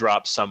rage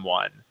drop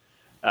someone,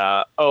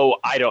 I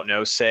don't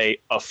know, say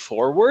a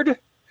forward,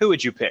 who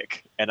would you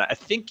pick? And I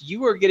think you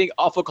were getting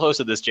awful close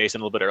to this,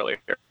 Jason, a little bit earlier.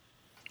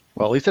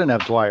 Well, at least I didn't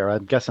have Dwyer.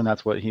 I'm guessing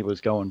that's what he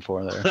was going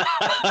for there.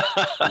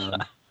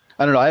 I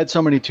don't know. I had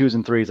so many 2s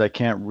and 3s. I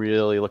can't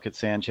really look at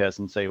Sanchez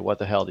and say, what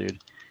the hell, dude?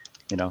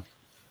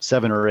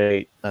 7 or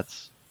 8.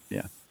 That's,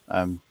 yeah.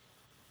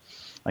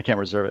 I can't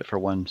reserve it for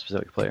one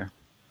specific player.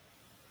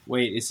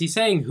 Wait, is he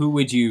saying who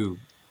would you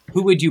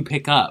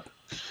pick up?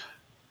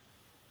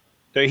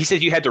 No, he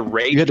said you had to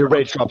rage. You had to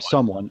rage drop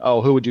someone.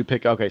 Oh, who would you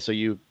pick? Okay, so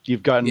you've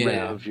gotten rid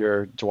Yeah. of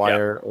your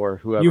Dwyer or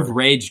whoever. You've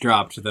rage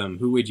dropped them.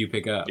 Who would you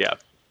pick up? Yeah.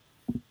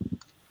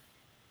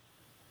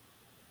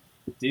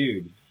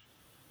 Dude.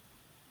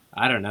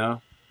 I don't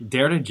know.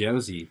 Dare to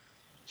Josie.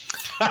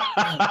 You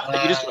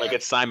just want to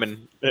get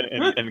Simon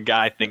and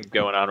Guy thing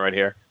going on right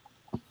here.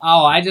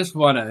 Oh, I just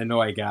want to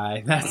annoy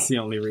Guy. That's the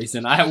only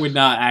reason. I would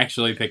not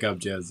actually pick up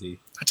Josie.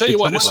 I tell you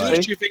what, as someone soon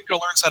as Giovinco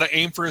learns how to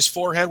aim for his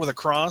forehead with a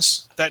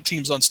cross, that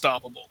team's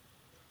unstoppable.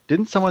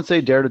 Didn't someone say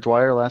Dare to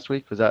Dwyer last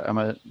week? Is that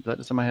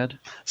just in my head?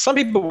 Some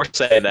people were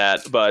saying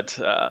that, but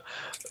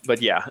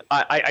yeah,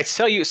 I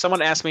tell you,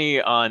 someone asked me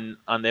on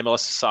the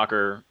MLS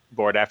soccer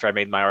board after I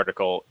made my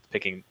article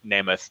picking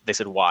Namath. They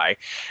said why,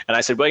 and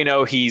I said,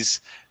 well, he's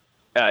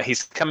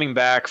coming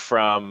back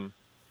from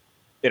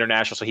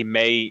international, so he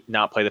may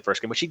not play the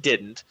first game, which he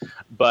didn't,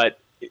 but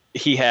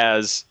he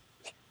has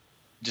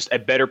just a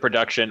better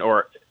production,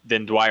 or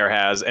than Dwyer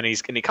has, and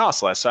he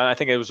costs less. So I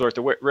think it was worth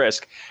the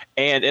risk.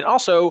 And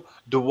also,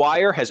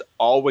 Dwyer has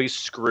always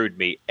screwed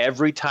me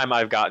every time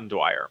I've gotten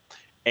Dwyer,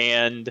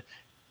 and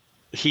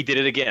he did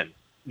it again.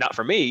 Not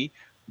for me,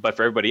 but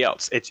for everybody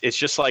else. It's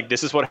just like,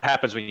 this is what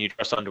happens when you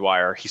trust on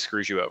Dwyer. He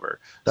screws you over.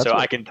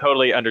 I can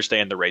totally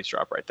understand the rage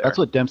drop right there. That's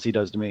what Dempsey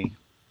does to me.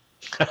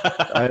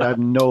 I have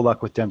no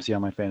luck with Dempsey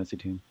on my fantasy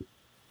team.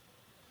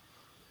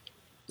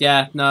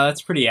 Yeah, no,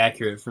 that's pretty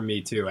accurate for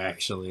me too,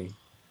 actually.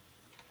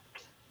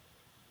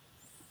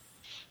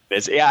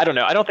 I don't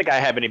know. I don't think I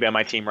have anybody on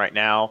my team right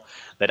now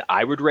that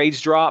I would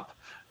rage drop.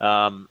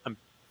 I'm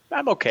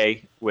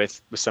okay with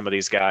some of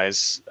these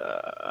guys.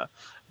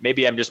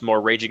 Maybe I'm just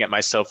more raging at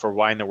myself for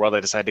why in the world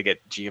I decided to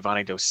get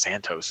Giovanni Dos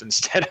Santos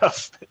instead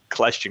of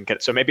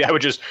Kljestan. So maybe I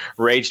would just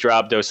rage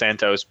drop Dos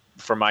Santos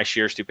for my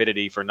sheer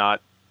stupidity for not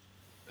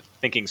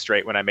thinking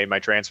straight when I made my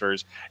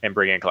transfers and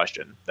bring in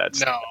Kljestan.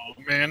 No,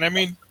 man. I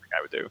mean,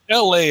 I would do.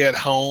 LA at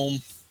home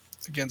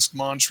against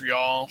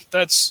Montreal.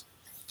 That's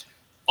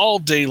all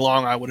day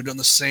long. I would have done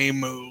the same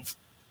move.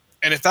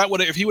 And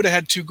if he would have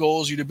had 2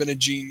 goals, you'd have been a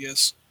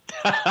genius.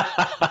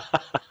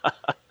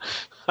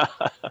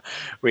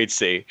 We'd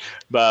see,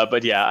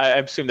 but yeah, I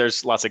assume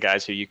there's lots of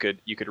guys who you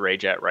could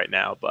rage at right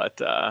now, but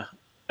I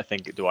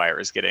think Dwyer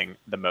is getting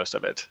the most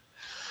of it.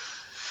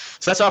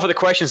 So that's all for the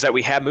questions that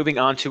we have. Moving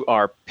on to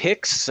our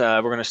picks,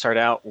 we're going to start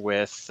out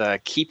with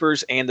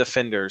keepers and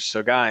defenders.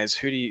 So guys,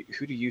 who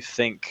do you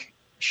think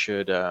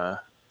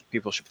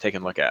people should be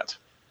taking a look at?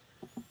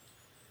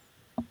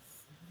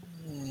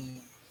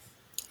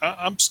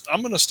 I'm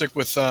going to stick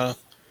with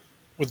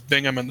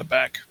Bingham in the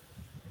back,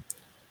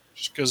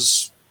 just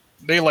because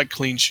they like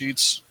clean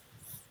sheets.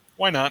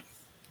 Why not?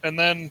 And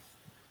then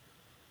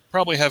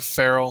probably have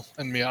Farrell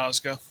and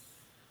Miazga.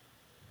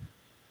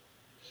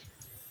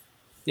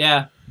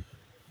 Yeah,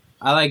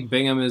 I like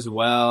Bingham as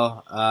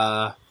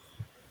well.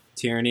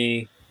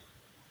 Tierney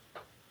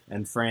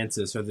and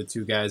Francis are the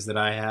 2 guys that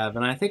I have,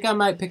 and I think I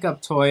might pick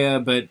up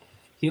Toya, but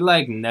he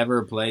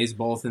never plays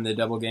both in the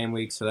double game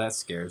week, so that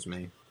scares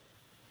me.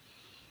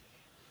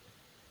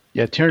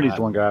 Yeah, Tierney's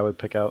the one guy I would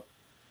pick out.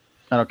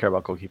 I don't care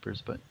about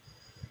goalkeepers, but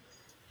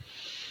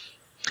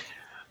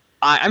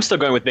I'm still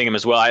going with Bingham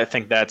as well. I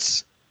think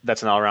that's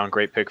an all-around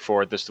great pick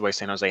for the way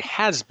San Jose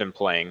has been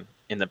playing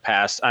in the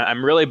past.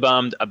 I'm really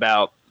bummed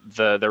about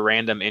the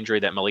random injury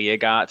that Malia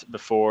got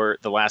before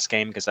the last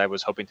game, because I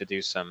was hoping to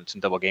do some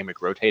double game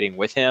week rotating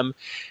with him,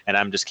 and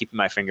I'm just keeping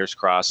my fingers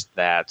crossed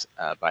that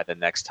by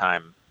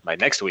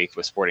next week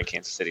with Sporting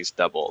Kansas City's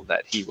double,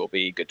 that he will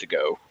be good to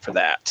go for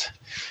that.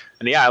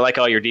 And yeah, I like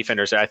all your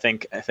defenders. I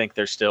think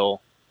there's still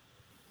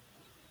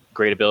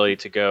great ability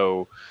to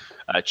go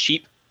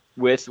cheap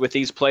with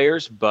these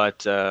players,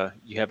 but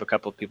you have a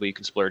couple of people you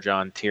can splurge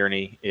on.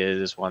 Tierney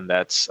is one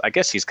that's, I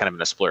guess he's kind of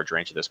in a splurge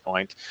range at this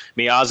point.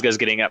 Miazga is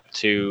getting up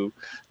to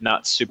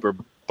not super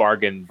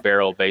bargain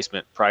barrel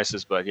basement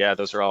prices, but yeah,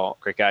 those are all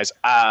great guys.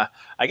 I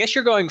guess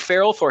you're going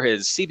Farrell for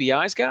his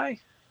CBIs guy?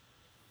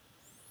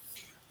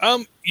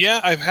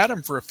 Yeah, I've had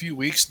him for a few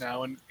weeks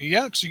now, and he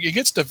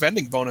gets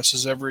defending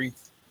bonuses every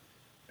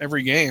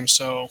game.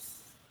 So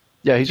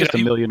yeah, he's just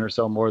 $1 million or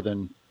so more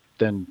than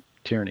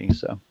Tierney.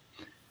 So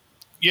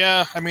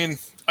yeah, I mean,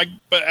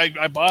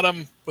 I bought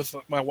him with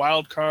my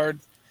wild card,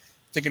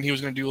 thinking he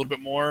was going to do a little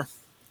bit more,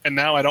 and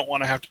now I don't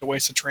want to have to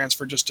waste a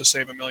transfer just to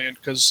save $1 million,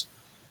 because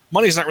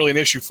money's not really an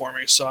issue for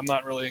me. So I'm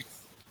not really.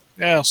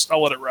 Yeah,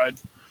 I'll let it ride.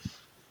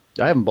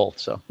 I have them both.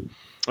 So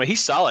well,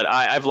 he's solid.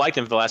 I've liked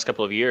him for the last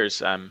couple of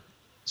years.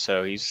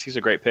 So he's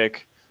a great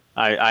pick.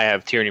 I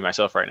have Tierney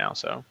myself right now.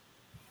 So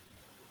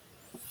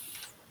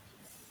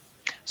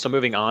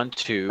moving on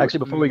to actually,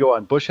 before we go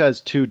on, Bush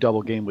has 2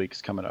 double game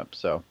weeks coming up.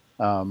 So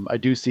I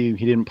do see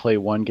he didn't play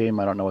 1 game.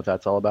 I don't know what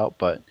that's all about,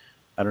 but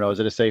I don't know. Is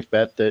it a safe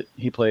bet that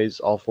he plays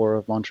all 4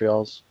 of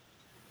Montreal's?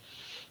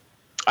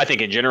 I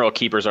think in general,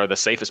 keepers are the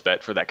safest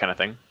bet for that kind of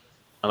thing,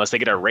 unless they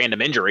get a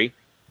random injury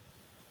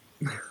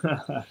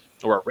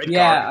or a red card.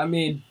 Yeah, I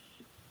mean,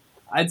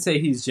 I'd say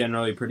he's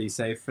generally pretty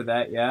safe for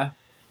that. Yeah.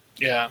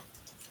 Yeah.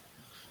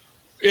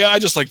 I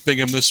just like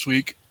Bingham this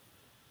week.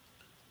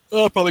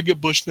 I'll probably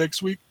get Bush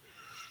next week.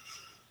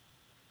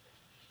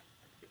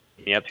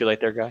 You up too late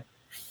there, guy?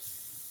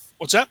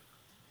 What's that?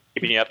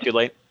 Keeping you up too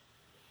late?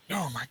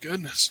 Oh, my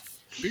goodness.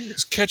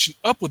 Beer's catching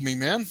up with me,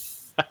 man.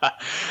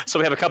 So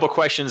we have a couple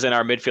questions in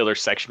our midfielder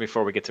section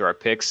before we get to our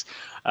picks.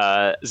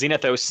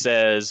 Zenithos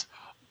says,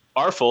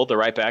 Arfel, the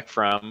right back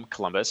from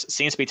Columbus,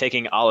 seems to be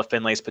taking all of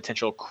Finlay's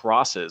potential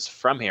crosses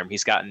from him.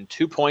 He's gotten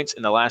 2 points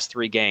in the last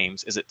 3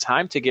 games. Is it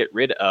time to get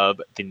rid of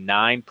the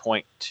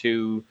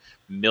 $9.2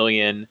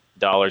 million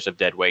of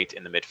dead weight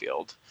in the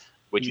midfield?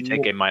 Would you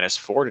take a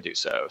 -4 to do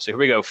so? So here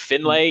we go.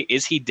 Finlay,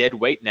 is he dead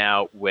weight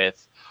now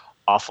with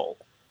awful?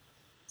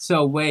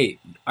 So wait,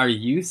 are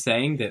you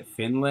saying that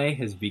Finlay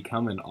has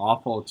become an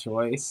awful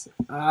choice?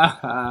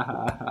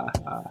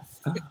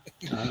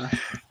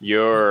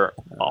 You're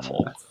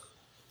awful.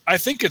 I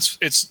think it's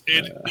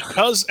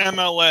because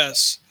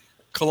MLS,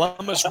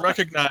 Columbus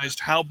recognized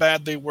how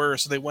bad they were,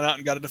 so they went out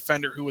and got a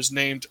defender who was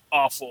named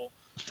Awful.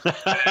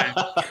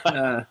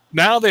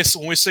 Now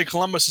when we say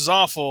Columbus is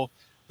awful,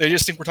 they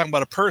just think we're talking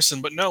about a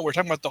person, but no, we're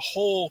talking about the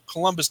whole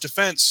Columbus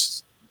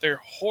defense.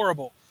 They're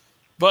horrible.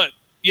 But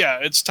yeah,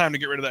 it's time to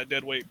get rid of that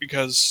dead weight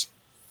because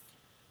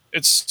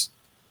it's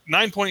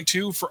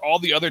 9.2 for all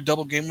the other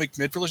double game week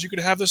midfielders you could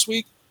have this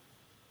week.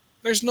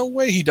 There's no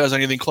way he does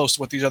anything close to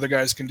what these other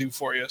guys can do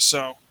for you.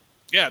 So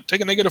yeah,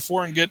 take a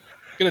 -4 and get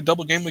a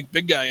double game week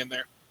big guy in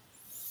there.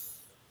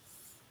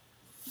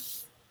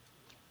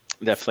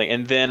 Definitely.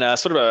 And then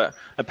sort of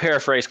a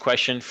paraphrase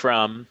question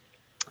from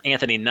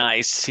Anthony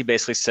Nice. He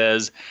basically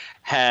says,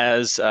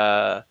 has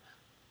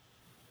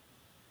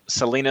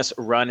Salinas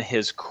run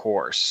his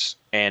course?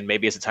 And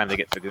maybe it's the time to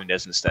get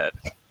Fagundes instead.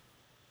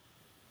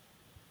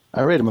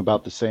 I rate him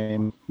about the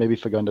same. Maybe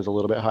Fagundes a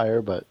little bit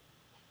higher, but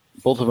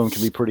both of them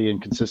can be pretty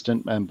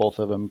inconsistent, and both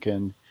of them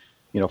can,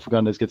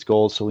 Fagundes gets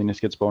goals, Salinas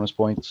gets bonus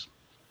points.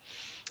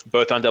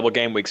 Both on double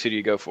game weeks. Who do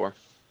you go for?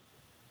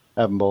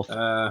 Have them both.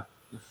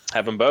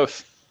 Have them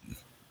both.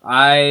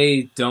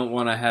 I don't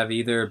want to have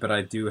either, but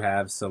I do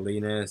have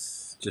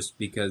Salinas just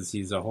because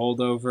he's a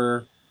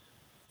holdover.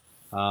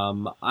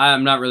 I'm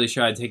not really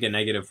sure I'd take a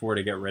 -4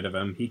 to get rid of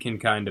him. He can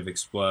kind of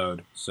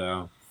explode.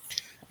 So,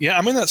 yeah,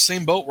 I'm in that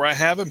same boat where I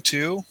have him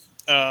too.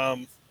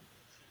 But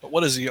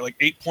what is he, like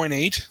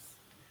 8.8?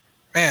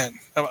 Man,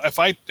 if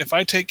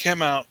I take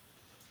him out,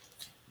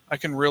 I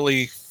could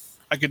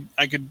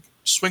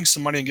swing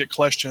some money and get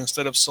Kljestan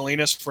instead of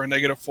Salinas for a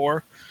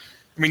 -4.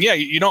 I mean, yeah,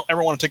 you don't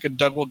ever want to take a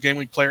double game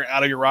week player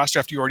out of your roster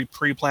after you already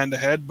pre-planned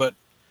ahead, but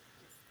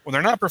when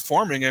they're not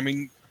performing, I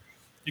mean,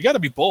 you got to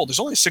be bold. There's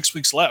only 6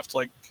 weeks left.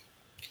 Like,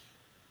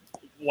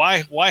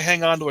 why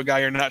hang on to a guy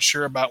you're not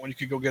sure about when you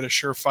could go get a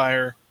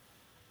surefire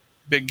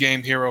big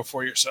game hero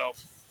for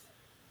yourself?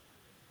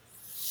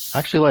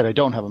 Actually, I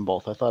don't have them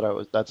both. I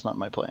thought that's not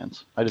my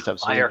plans. I just have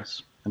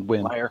Salinas and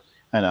win. Liar.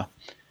 I know.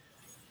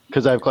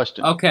 Because I have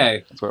Kljestan.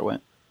 Okay. That's where it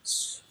went.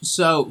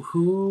 So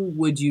who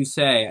would you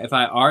say, if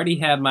I already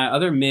have my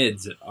other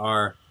mids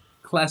are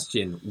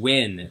Kljestan,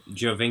 Win,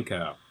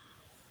 Jovinko,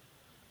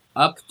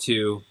 up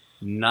to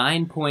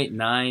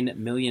 $9.9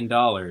 million,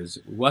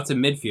 what's a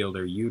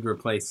midfielder you'd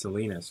replace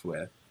Salinas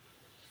with?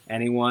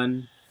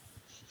 Anyone?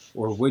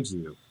 Or would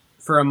you?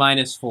 For a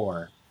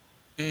 -4.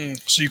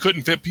 So you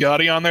couldn't fit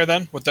Piatti on there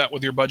then with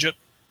your budget?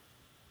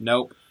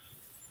 Nope.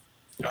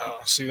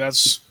 See,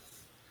 that's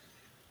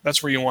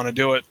where you want to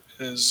do it,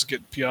 is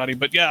get Piatti.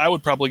 But yeah, I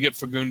would probably get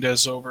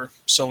Fagundes over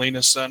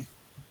Salinas then.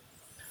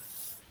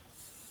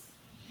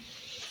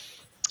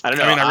 I don't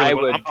know. I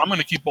mean, I'm going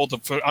to keep both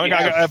of them. I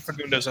have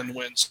Fagundes and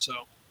wins.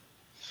 So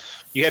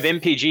you have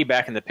MPG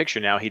back in the picture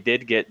now. He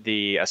did get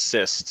the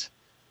assist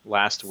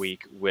last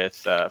week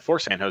for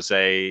San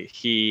Jose.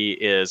 He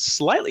is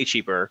slightly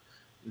cheaper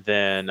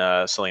than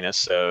Salinas,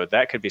 so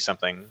that could be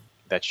something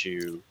that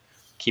you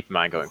keep in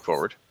mind going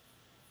forward.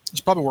 It's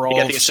probably where all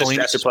you of get the assist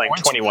Salinas after playing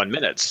 21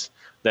 minutes.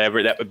 That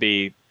would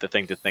be the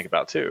thing to think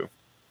about too.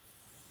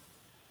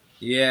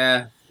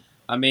 Yeah,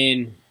 I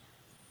mean,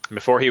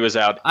 before he was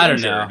out I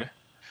injured, don't know.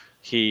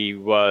 He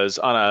was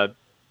on a.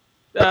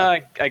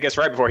 I guess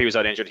right before he was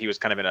out injured, he was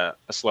kind of in a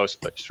slow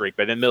streak.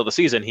 But in the middle of the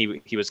season,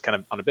 he was kind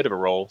of on a bit of a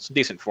roll, some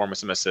decent form with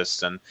some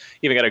assists, and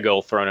even got a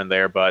goal thrown in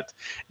there. But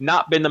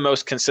not been the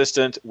most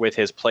consistent with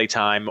his play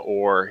time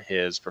or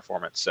his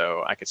performance.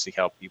 So I could see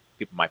how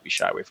people might be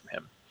shy away from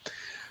him.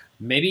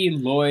 Maybe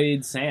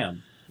Lloyd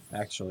Sam,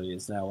 actually,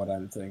 is now what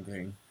I'm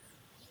thinking.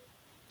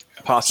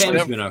 Possibly.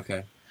 Sam's been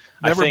okay.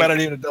 Never a bad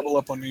idea to double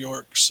up on New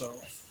York.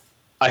 So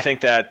I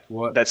think that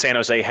San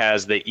Jose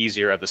has the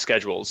easier of the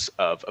schedules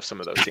of some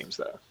of those teams,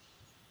 though.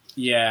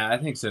 Yeah, I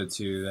think so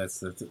too. That's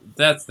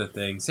the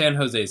thing. San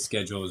Jose's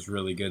schedule is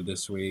really good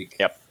this week.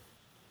 Yep.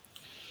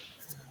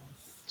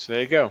 So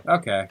there you go.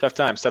 Okay. Tough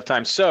times.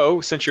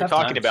 So since you're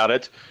talking about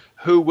it,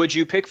 who would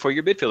you pick for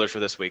your midfielders for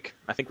this week?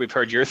 I think we've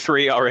heard your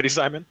 3 already,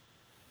 Simon.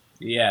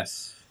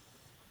 Yes.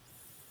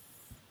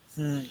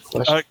 Go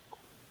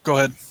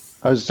ahead.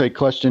 I was going to say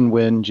Kljestan,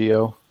 Win,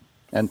 Gio,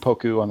 and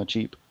Poku on the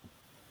cheap.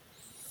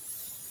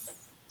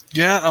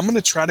 Yeah, I'm going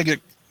to try to get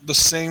the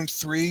same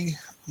 3.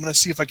 I'm going to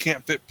see if I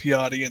can't fit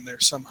Piatti in there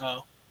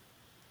somehow.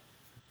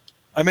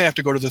 I may have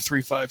to go to the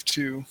 3-5-2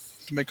 to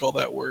make all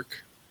that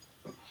work.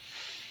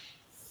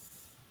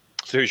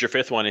 So who's your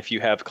 5th one if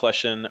you have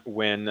Kljestan,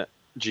 Win,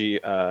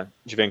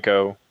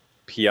 Jovinko,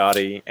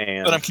 Piatti,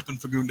 and... But I'm keeping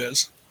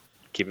Fagundes.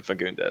 Keeping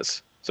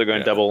Fagundes. So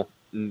going double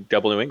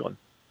New England.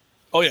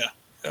 Oh, yeah.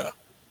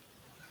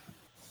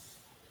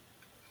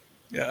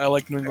 Yeah, I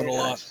like New England a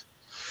lot.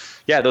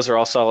 Yeah, those are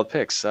all solid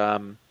picks.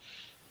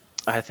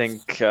 I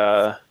think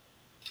I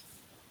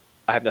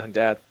have nothing to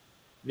add.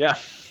 Yeah,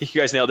 you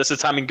guys nailed it. This is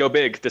time and go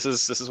big. This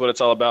is what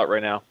it's all about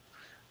right now.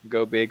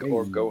 Go big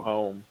or go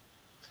home.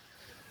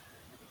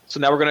 So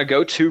now we're going to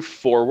go to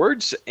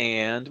forwards,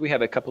 and we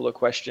have a couple of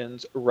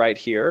questions right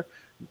here.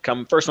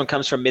 First one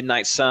comes from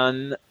Midnight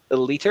Sun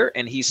Eliter,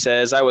 and he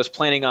says, I was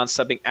planning on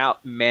subbing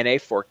out Mane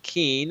for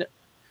Keane.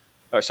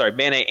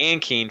 Mane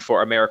and Keane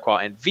for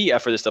Amarikwa and Villa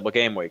for this double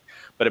game week.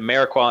 But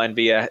Amarikwa and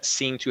Villa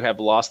seem to have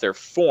lost their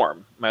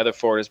form. My other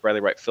forward is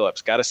Bradley Wright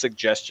Phillips. Got a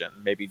suggestion,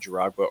 maybe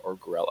Drogba or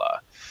Grella.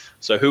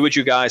 So who would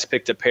you guys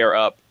pick to pair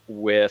up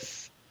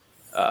with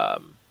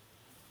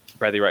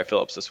Bradley Wright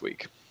Phillips this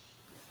week?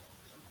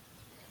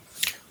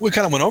 We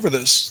kind of went over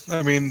this.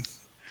 I mean,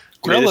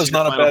 Grella's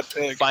not a bad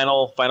pick.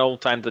 Final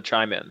time to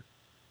chime in.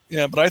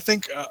 Yeah, but I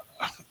think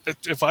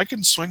if I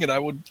can swing it, I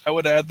would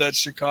add that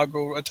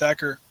Chicago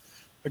attacker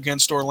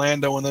against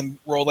Orlando and then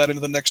roll that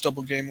into the next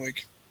double game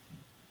week.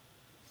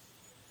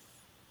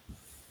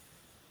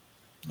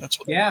 That's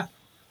what. Yeah.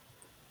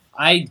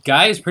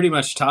 Guys pretty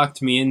much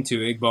talked me into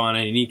Igbo and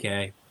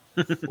Anike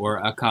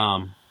or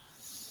Akam.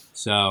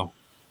 So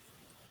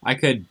I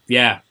could,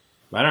 I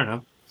don't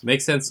know.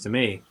 Makes sense to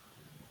me.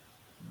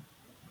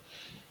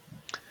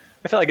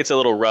 I feel like it's a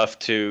little rough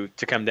to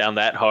come down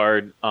that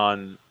hard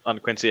on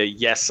Quincy.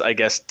 Yes, I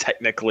guess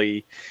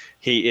technically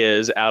he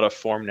is out of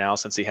form now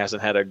since he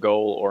hasn't had a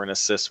goal or an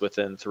assist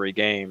within 3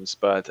 games.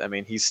 But, I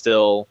mean, he's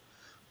still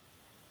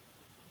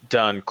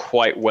done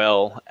quite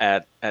well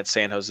at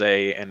San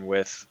Jose and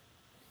with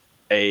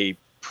a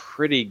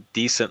pretty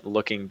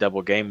decent-looking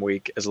double game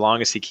week. As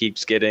long as he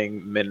keeps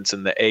getting minutes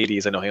in the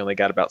 80s, I know he only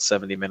got about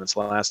 70 minutes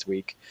last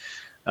week.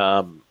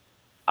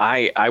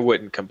 I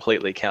wouldn't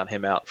completely count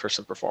him out for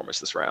some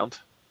performance this round.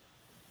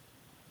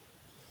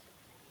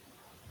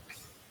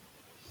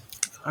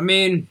 I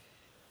mean,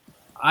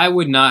 I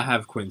would not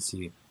have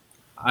Quincy.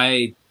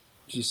 I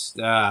just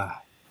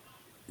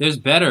there's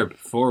better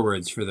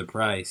forwards for the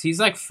price. He's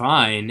like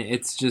fine.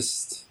 It's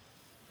just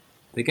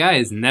the guy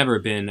has never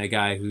been a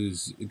guy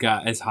who's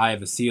got as high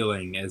of a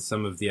ceiling as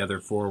some of the other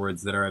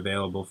forwards that are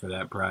available for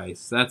that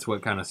price. That's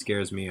what kind of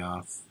scares me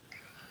off.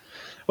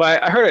 Well,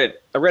 I read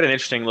an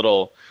interesting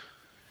little,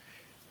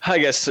 I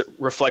guess,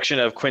 reflection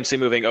of Quincy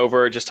moving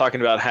over, just talking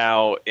about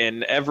how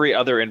in every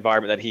other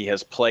environment that he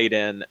has played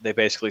in, they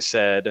basically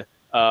said,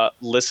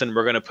 listen,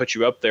 we're going to put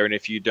you up there, and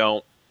if you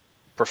don't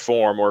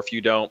perform or if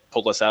you don't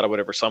pull us out of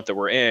whatever slump that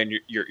we're in,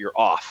 you're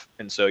off.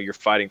 And so you're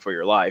fighting for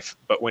your life.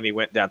 But when he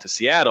went down to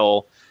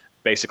Seattle,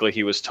 basically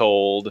he was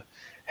told,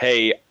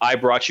 hey, I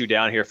brought you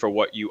down here for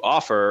what you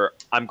offer.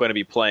 I'm going to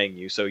be playing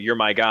you. So you're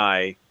my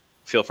guy.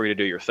 Feel free to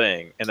do your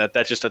thing. And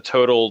that's just a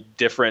total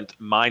different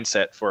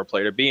mindset for a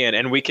player to be in.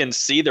 And we can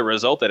see the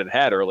result that it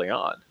had early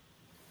on.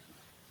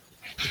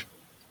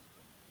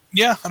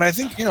 Yeah, and I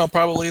think,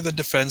 probably the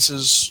defense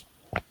is,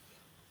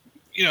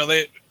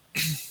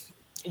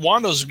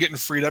 Wando's getting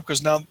freed up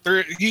because now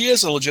he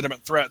is a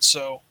legitimate threat.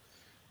 So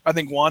I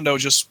think Wando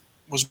just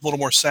was a little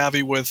more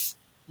savvy with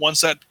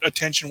once that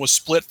attention was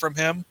split from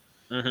him,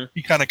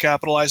 he kind of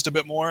capitalized a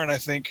bit more. And I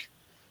think,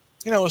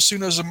 as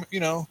soon as,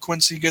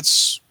 Quincy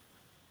gets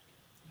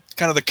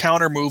kind of the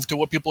counter move to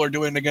what people are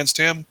doing against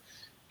him,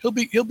 he'll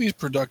be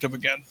productive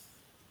again.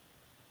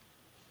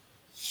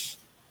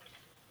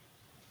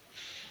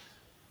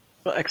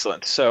 Well,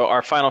 excellent. So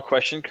our final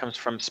question comes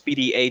from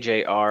Speedy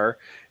AJR,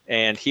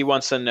 and he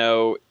wants to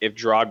know if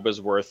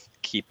Drogba's worth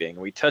keeping.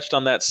 We touched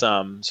on that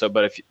some.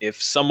 But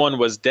if someone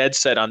was dead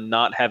set on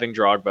not having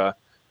Drogba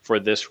for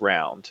this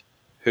round,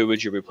 who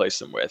would you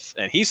replace him with?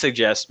 And he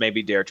suggests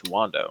maybe Dare to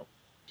Wando.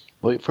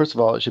 Well, first of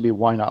all, it should be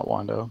why not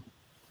Wando.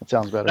 That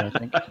sounds better, I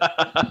think.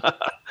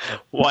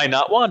 Why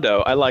not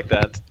Wando? I like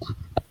that.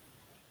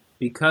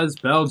 Because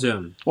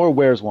Belgium. Or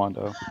where's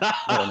Wando?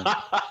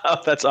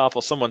 Oh, that's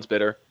awful. Someone's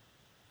bitter.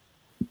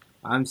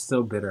 I'm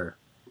still bitter.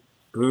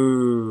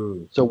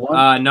 Boo. So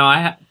no,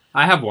 I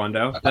have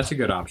Wando. That's a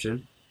good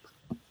option.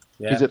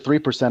 Yeah. He's at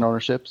 3%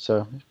 ownership,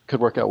 so it could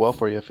work out well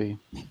for you if he.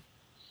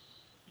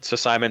 So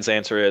Simon's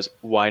answer is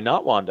why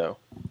not Wando?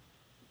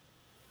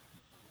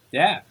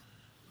 Yeah.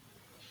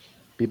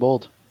 Be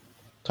bold.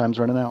 Time's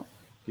running out.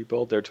 Be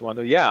bold there to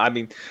Wando. Yeah, I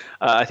mean,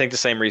 I think the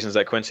same reasons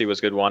that Quincy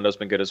was good, Wando's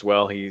been good as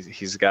well.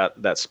 He's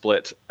got that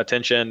split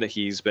attention.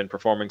 He's been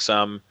performing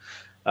some.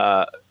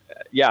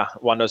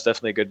 Wando's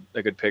definitely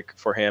a good pick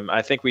for him.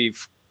 I think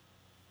we've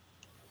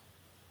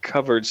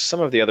covered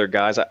some of the other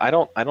guys. I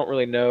don't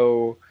really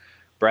know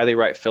Bradley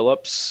Wright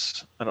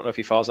Phillips. I don't know if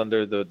he falls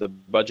under the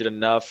budget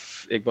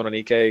enough.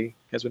 Igbonanike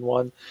has been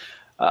one.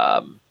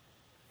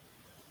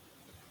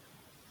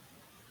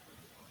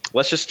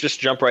 Let's just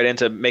jump right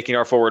into making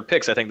our forward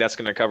picks. I think that's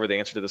going to cover the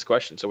answer to this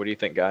question. So what do you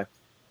think, Guy?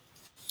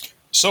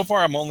 So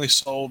far, I'm only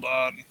sold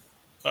on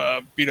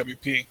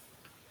BWP.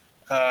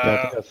 I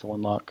think that's the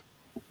one lock.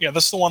 Yeah,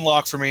 that's the one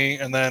lock for me.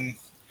 And then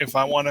if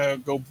I want to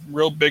go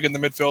real big in the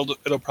midfield,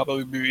 it'll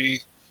probably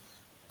be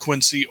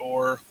Quincy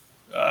or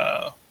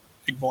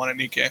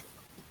Igbonanike.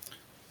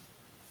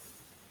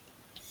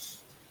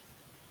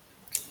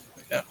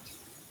 Yeah.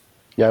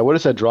 Yeah, I would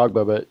have said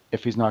Drogba, but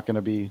if he's not going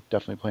to be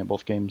definitely playing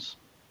both games,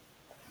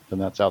 then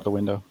that's out the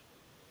window.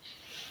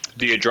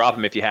 Do you drop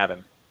him if you have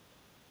him?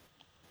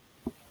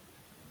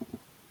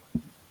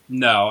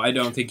 No, I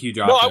don't think you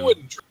drop him. No, I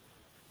wouldn't.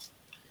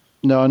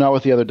 No, not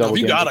with the other double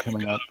you games got him,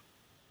 coming you up.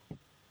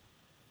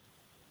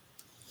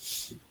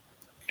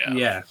 got him.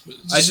 Yeah.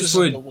 This I just isn't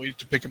would. the way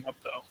to pick him up,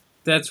 though.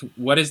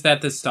 what is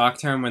that, the stock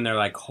term when they're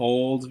like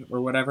hold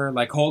or whatever?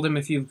 Like hold him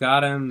if you've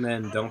got him,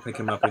 then don't pick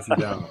him up if you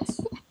don't.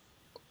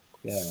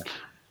 Yeah.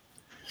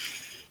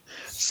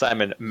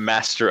 Simon,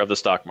 master of the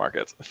stock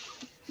market.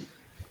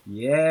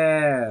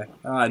 Yeah.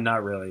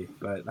 Not really,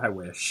 but I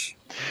wish.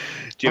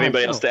 Do you have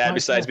anybody else to add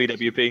besides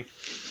BWP?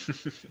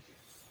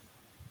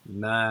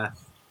 Nah.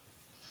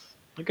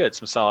 Good,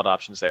 some solid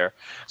options there.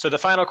 So the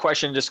final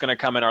question just going to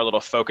come in our little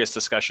focus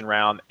discussion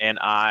round, and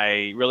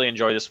I really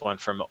enjoy this one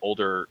from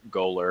Older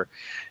Goaler.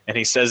 And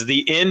he says,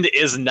 the end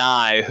is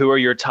nigh. Who are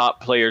your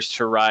top players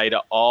to ride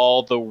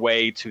all the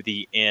way to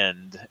the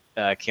end?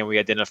 Can we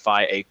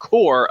identify a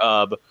core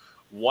of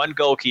one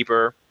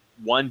goalkeeper,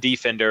 one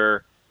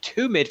defender,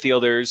 two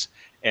midfielders,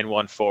 and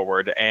one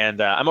forward?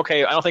 And I'm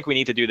okay. I don't think we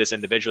need to do this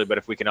individually, but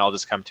if we can all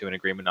just come to an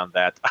agreement on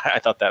that, I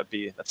thought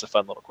that's a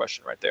fun little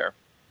question right there.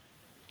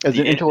 As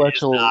an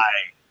intellectual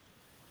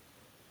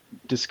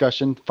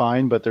discussion,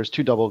 fine, but there's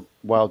 2 double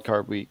wild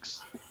card weeks.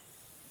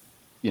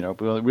 We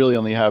really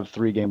only have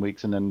 3 game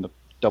weeks and then the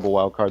double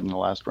wild card in the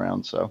last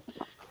round. So,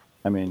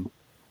 I mean,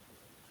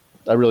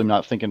 I really am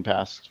not thinking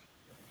past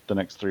the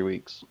next 3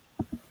 weeks.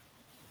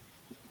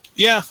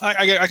 Yeah,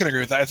 I can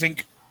agree with that. I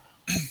think,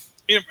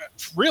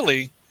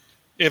 really,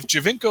 if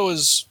Giovinco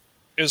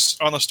is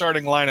on the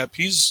starting lineup,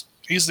 he's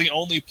the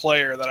only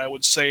player that I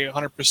would say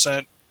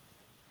 100%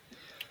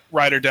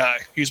 ride or die.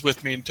 He's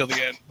with me until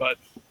the end. But,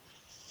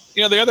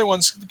 the other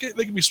ones,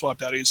 they can be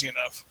swapped out easy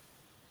enough.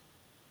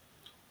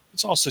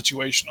 It's all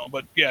situational.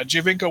 But, yeah,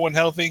 Giovinco, when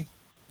healthy,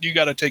 you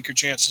got to take your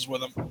chances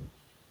with him.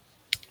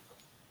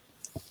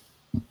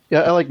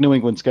 Yeah, I like New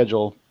England's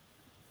schedule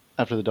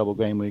after the double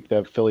game week. They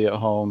have Philly at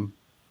home,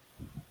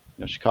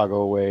 Chicago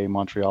away,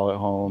 Montreal at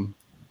home.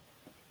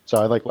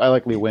 So I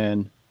like Lee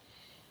Win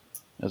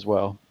as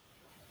well.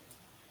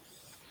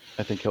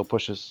 I think he'll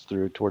push us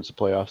through towards the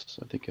playoffs.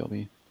 I think he'll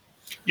be.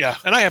 Yeah,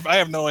 and I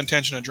have no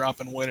intention of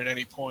dropping Win at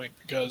any point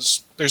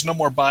because there's no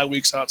more bye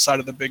weeks outside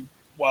of the big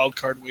wild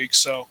card week,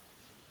 so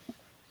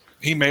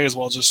he may as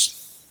well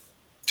just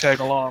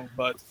tag along.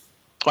 But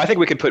I think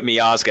we could put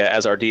Miazga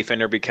as our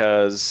defender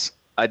because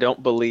I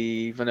don't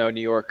believe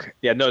New York.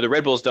 Yeah, no, the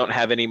Red Bulls don't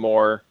have any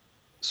more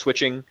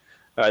switching.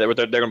 They're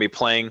going to be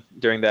playing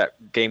during that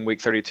game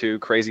week 32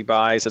 crazy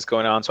buys that's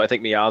going on. So I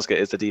think Miazga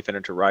is the defender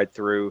to ride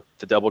through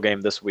the double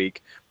game this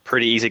week.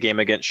 Pretty easy game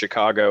against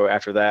Chicago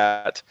after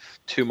that.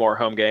 2 more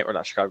home game, or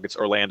not Chicago, it's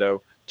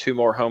Orlando. 2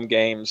 more home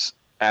games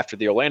after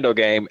the Orlando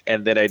game,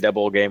 and then a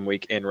double game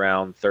week in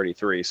round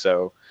 33.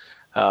 So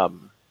I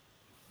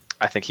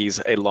think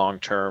he's a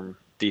long-term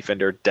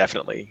defender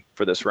definitely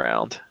for this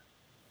round.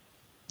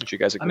 Would you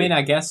guys agree? I mean,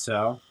 I guess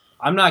so.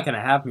 I'm not going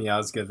to have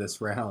Miazga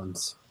this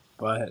round,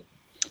 but...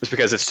 It's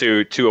because it's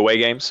two away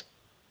games?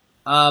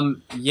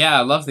 Yeah,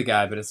 I love the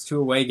guy, but it's 2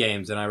 away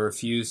games, and I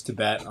refuse to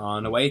bet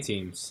on away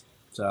teams.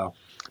 So,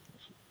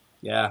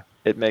 yeah.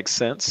 It makes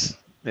sense.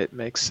 The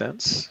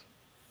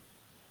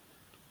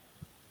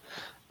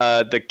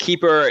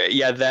keeper,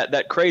 yeah,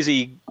 that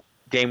crazy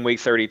game week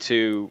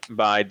 32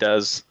 bye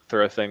does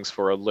throw things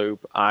for a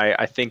loop.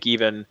 I think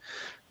even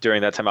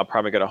during that time, I'm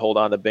probably going to hold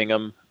on to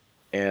Bingham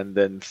and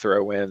then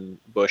throw in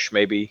Bush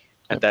maybe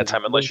at that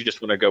time, unless you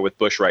just want to go with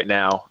Bush right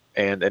now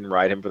and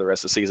ride him for the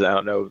rest of the season. I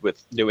don't know.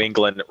 With New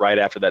England right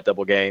after that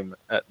double game,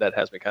 that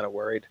has me kind of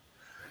worried.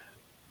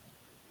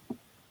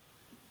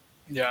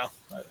 Yeah,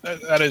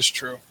 that is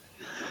true.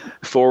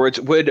 Forwards,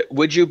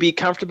 would you be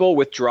comfortable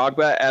with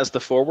Drogba as the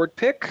forward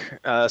pick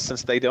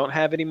since they don't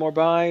have any more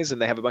buys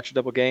and they have a bunch of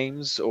double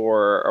games,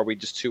 or are we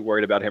just too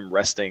worried about him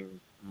resting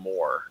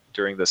more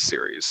during this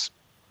series?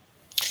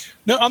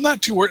 No, I'm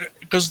not too worried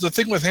because the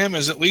thing with him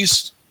is at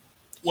least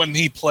when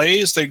he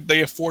plays,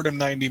 they afford him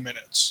 90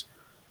 minutes.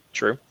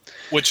 True.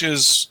 Which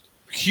is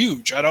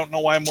huge. I don't know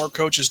why more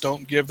coaches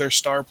don't give their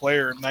star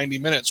player 90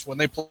 minutes when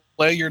they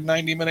play your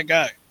 90-minute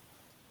guy.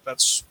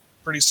 That's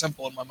pretty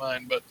simple in my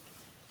mind, but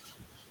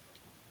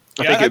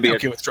yeah, I'd be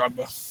okay with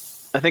Drogba.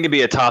 I think it'd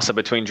be a toss-up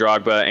between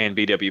Drogba and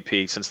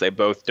BWP since they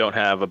both don't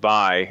have a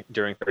bye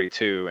during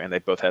 32 and they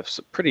both have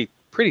some pretty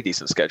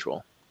decent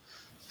schedule.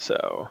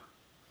 So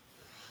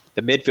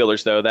the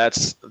midfielders, though,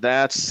 that's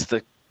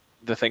the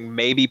thing.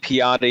 Maybe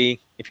Piatti,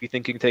 if you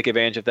think you can take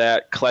advantage of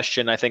that.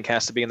 Kljestan, I think,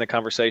 has to be in the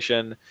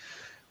conversation.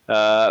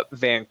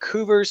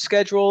 Vancouver's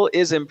schedule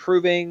is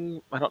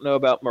improving. I don't know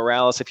about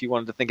Morales if you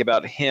wanted to think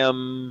about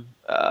him.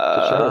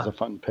 Sure is a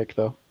fun pick,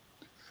 though.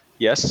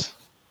 Yes,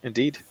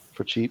 indeed.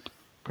 For cheap.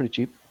 Pretty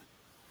cheap.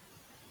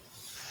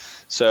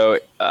 So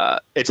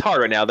it's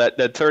hard right now. That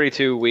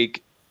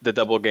 32-week, the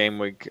double game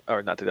week,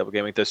 or not the double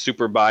game week, the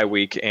super bye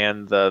week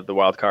and the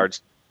wild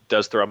cards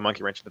does throw a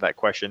monkey wrench into that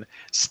question.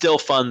 Still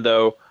fun,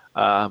 though.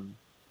 But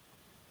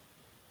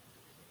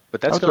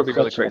that's going to be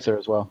really crazy there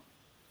as well.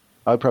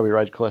 I'd probably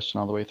ride Kljestan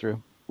all the way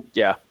through.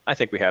 Yeah, I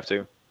think we have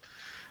to.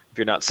 If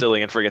you're not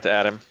silly and forget to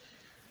add him.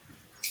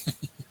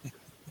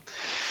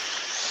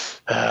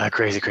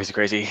 Crazy.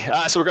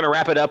 So we're going to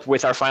wrap it up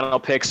with our final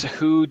picks.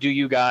 Who do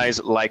you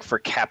guys like for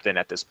captain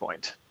at this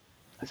point?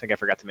 I think I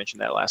forgot to mention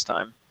that last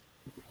time.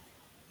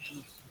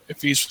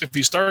 If he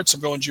starts,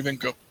 I'm going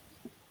Giovinco.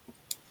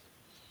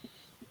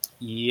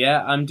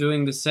 Yeah, I'm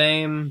doing the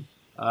same.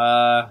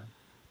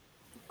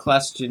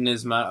 Question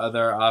is my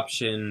other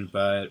option,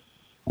 but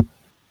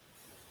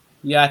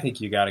yeah, I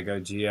think you got to go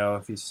Geo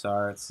if he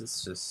starts.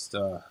 It's just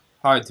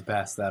hard to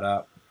pass that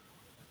up.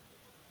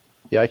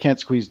 Yeah, I can't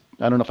squeeze.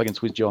 I don't know if I can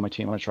squeeze Joe on my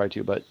team. I'm gonna try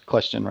to, but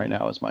Question right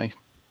now is my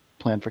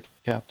plan for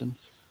captain.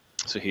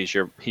 So he's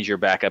your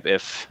backup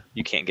if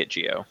you can't get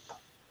Geo.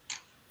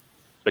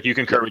 But you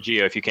concur with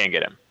Geo if you can't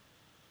get him.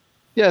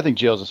 Yeah, I think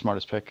Geo's the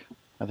smartest pick.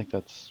 I think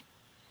that's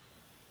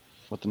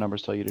what the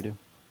numbers tell you to do.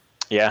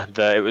 Yeah,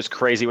 it was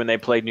crazy when they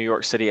played New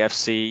York City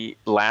FC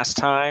last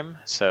time,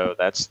 so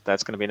that's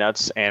going to be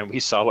nuts. And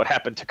we saw what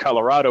happened to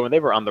Colorado when they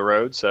were on the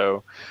road,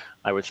 so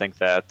I would think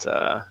that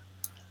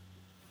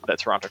that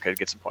Toronto could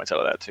get some points out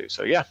of that too.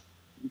 So yeah,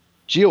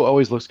 Geo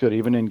always looks good,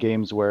 even in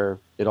games where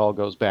it all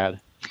goes bad.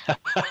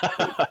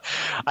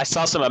 I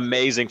saw some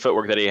amazing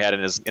footwork that he had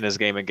in his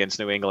game against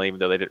New England, even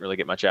though they didn't really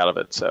get much out of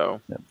it. So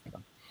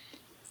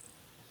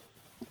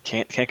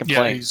can't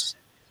complain. Yeah,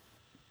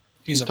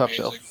 he's top amazing.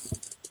 shelf.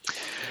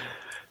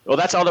 Well,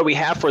 that's all that we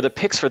have for the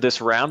picks for this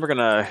round. We're going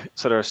to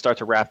sort of start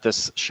to wrap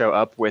this show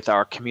up with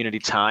our community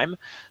time.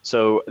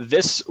 So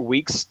this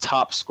week's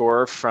top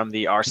scorer from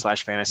the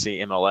r/fantasy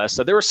MLS.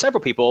 So there were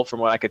several people, from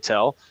what I could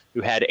tell,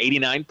 who had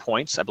 89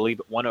 points. I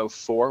believe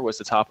 104 was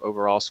the top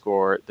overall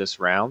score this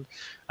round.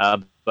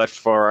 But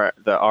for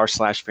the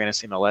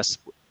r/fantasy MLS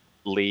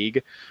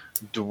league,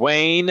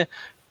 Dwayne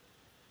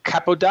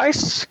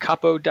Capodice.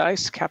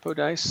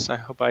 I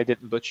hope I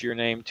didn't butcher your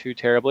name too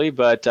terribly,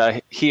 but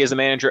he is the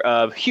manager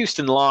of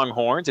Houston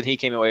Longhorns, and he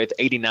came away with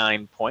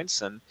 89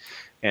 points.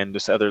 And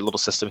this other little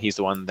system, he's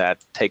the one that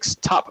takes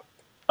top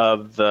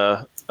of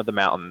the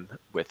mountain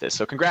with this.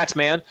 So congrats,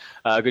 man!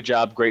 Good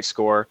job, great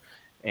score,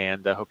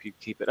 and I hope you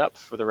keep it up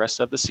for the rest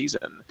of the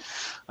season.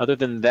 Other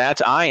than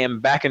that, I am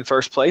back in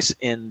first place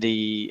in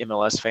the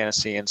MLS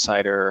Fantasy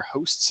Insider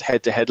Hosts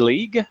Head-to-Head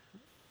League.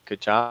 Good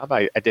job.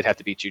 I did have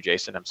to beat you,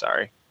 Jason. I'm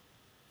sorry.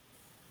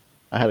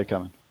 I had it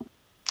coming.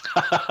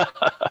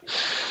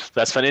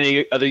 That's fun.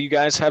 Any other you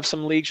guys have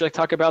some leagues you like to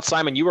talk about?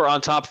 Simon, you were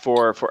on top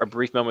for a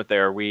brief moment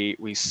there.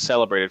 We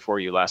celebrated for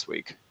you last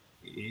week.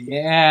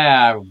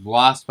 Yeah, I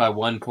lost by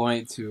 1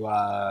 point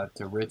to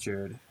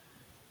Richard,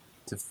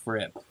 to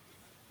Fripp.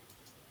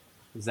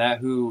 Is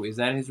that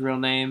his real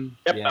name?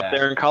 Yep, yeah. Up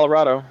there in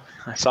Colorado.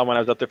 I saw when I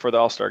was up there for the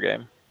All-Star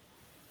game.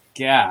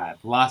 God,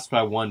 lost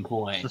by 1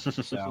 point.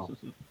 So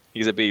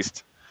He's a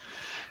beast.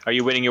 Are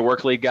you winning your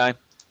work league, guy?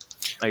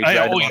 Are you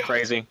driving them all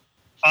crazy?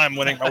 I'm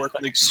winning my work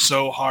league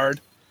so hard.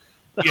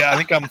 Yeah,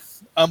 I think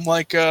I'm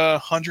like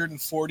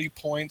 140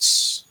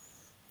 points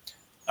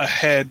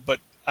ahead, but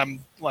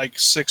I'm like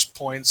 6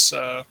 points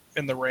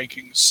in the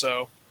rankings.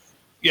 So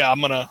yeah,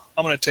 I'm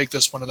gonna take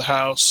this one to the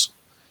house.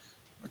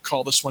 I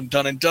call this one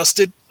done and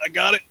dusted. I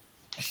got it.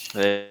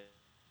 It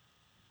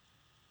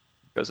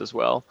goes as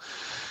well.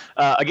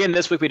 Again,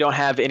 this week we don't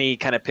have any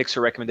kind of picks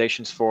or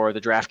recommendations for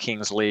the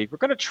DraftKings League. We're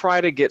going to try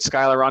to get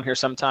Skylar on here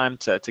sometime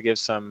to give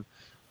some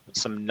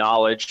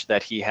knowledge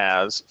that he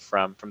has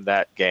from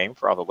that game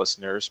for all the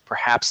listeners.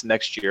 Perhaps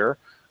next year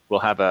we'll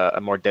have a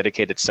more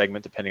dedicated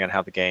segment depending on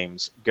how the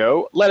games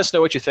go. Let us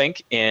know what you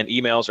think in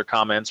emails or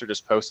comments or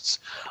just posts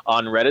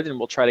on Reddit, and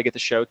we'll try to get the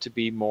show to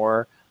be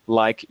more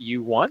like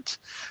you want.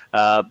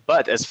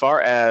 But as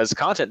far as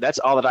content, that's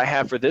all that I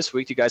have for this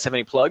week. Do you guys have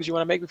any plugs you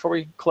want to make before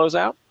we close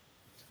out?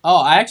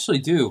 Oh, I actually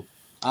do.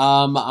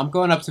 I'm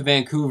going up to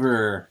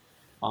Vancouver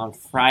on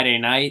Friday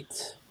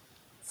night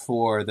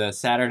for the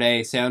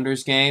Saturday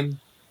Sounders game.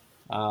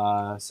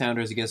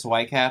 Sounders against the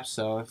Whitecaps.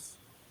 So if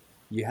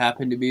you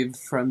happen to be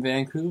from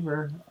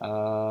Vancouver,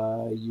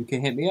 you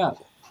can hit me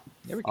up.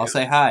 I'll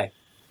say hi.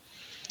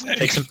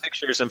 Take some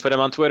pictures and put them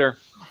on Twitter.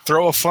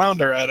 Throw a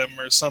flounder at him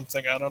or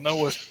something. I don't know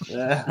what.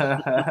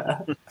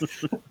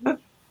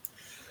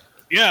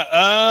 Yeah,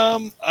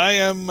 I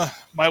am.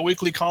 My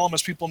weekly column,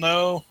 as people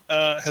know,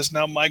 has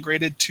now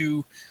migrated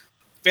to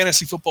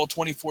Fantasy Football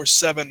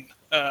 24/7,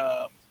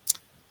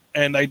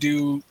 and I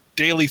do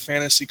daily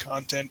fantasy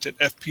content at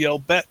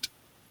FPL Bet.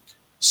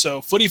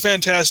 So Footy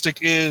Fantastic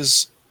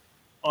is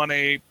on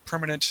a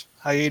permanent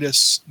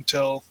hiatus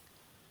until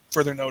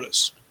further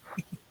notice.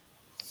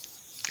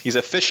 He's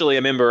officially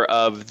a member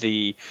of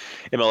the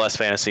MLS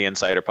Fantasy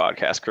Insider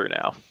podcast crew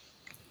now.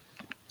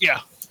 Yeah,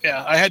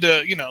 I had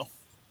to,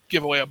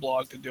 give away a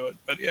blog to do it,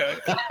 but yeah.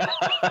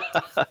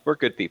 We're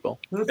good people.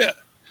 Yeah.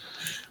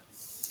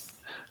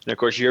 And of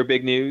course, your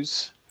big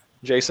news,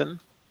 Jason.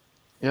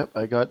 Yep,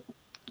 I got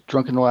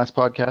drunk in the last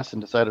podcast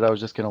and decided I was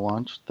just going to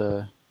launch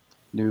the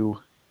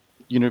new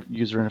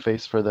user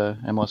interface for the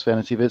MLS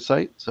Fantasy Viz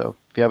site. So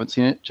if you haven't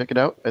seen it, check it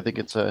out. I think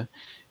it's a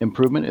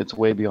improvement. It's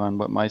way beyond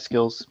what my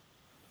skills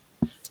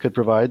could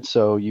provide.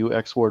 So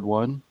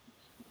UXWard1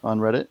 on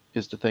Reddit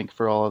is to thank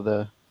for all of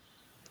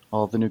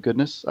the new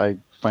goodness. I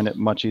find it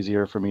much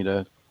easier for me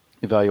to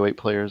evaluate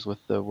players with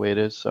the way it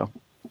is. So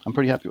I'm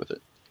pretty happy with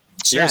it.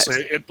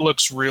 Seriously, it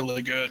looks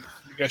really good.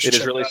 You guys should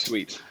It is really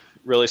sweet.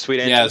 Really sweet.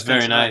 And yeah, it's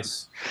very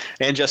nice.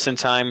 And just in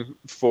time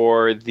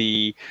for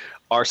the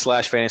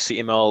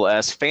r/Fantasy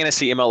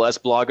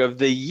MLS blog of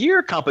the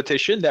year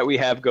competition that we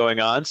have going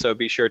on. So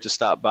be sure to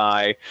stop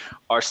by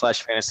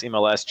r/Fantasy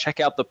MLS, check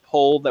out the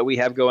poll that we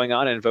have going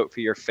on, and vote for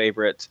your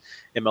favorite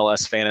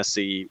MLS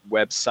fantasy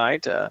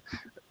website.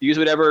 Use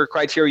whatever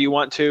criteria you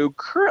want to.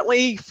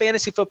 Currently,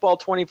 Fantasy Football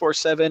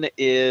 24/7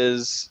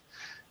 is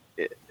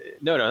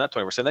no, not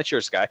 24/7. That's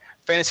yours, Sky.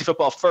 Fantasy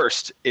Football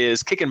First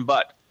is kicking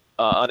butt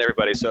on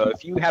everybody. So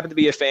if you happen to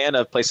be a fan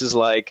of places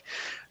like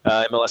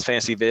MLS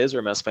Fantasy Viz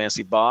or MLS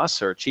Fantasy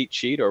Boss or Cheat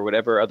Sheet or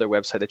whatever other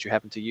website that you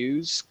happen to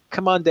use,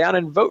 come on down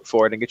and vote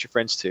for it and get your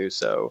friends too.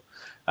 So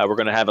we're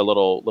going to have a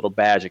little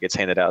badge that gets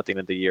handed out at the end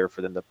of the year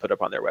for them to put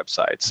up on their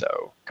website.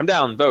 So come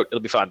down, vote. It'll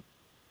be fun.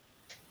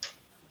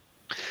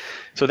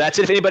 So that's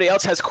it. If anybody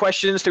else has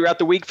questions throughout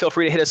the week, feel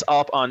free to hit us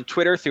up on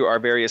Twitter through our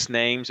various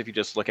names. If you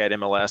just look at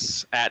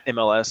MLS, at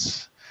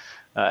MLS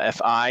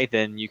FI,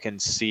 then you can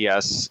see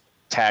us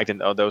tagged in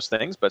those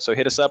things. But so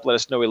hit us up. Let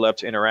us know. We love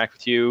to interact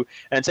with you.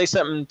 And say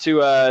something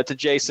to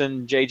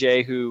Jason,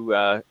 JJ, who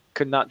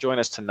could not join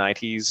us tonight.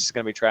 He's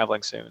going to be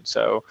traveling soon.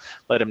 So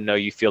let him know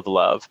you feel the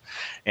love.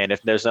 And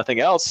if there's nothing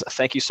else,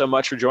 thank you so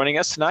much for joining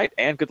us tonight,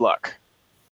 and good luck.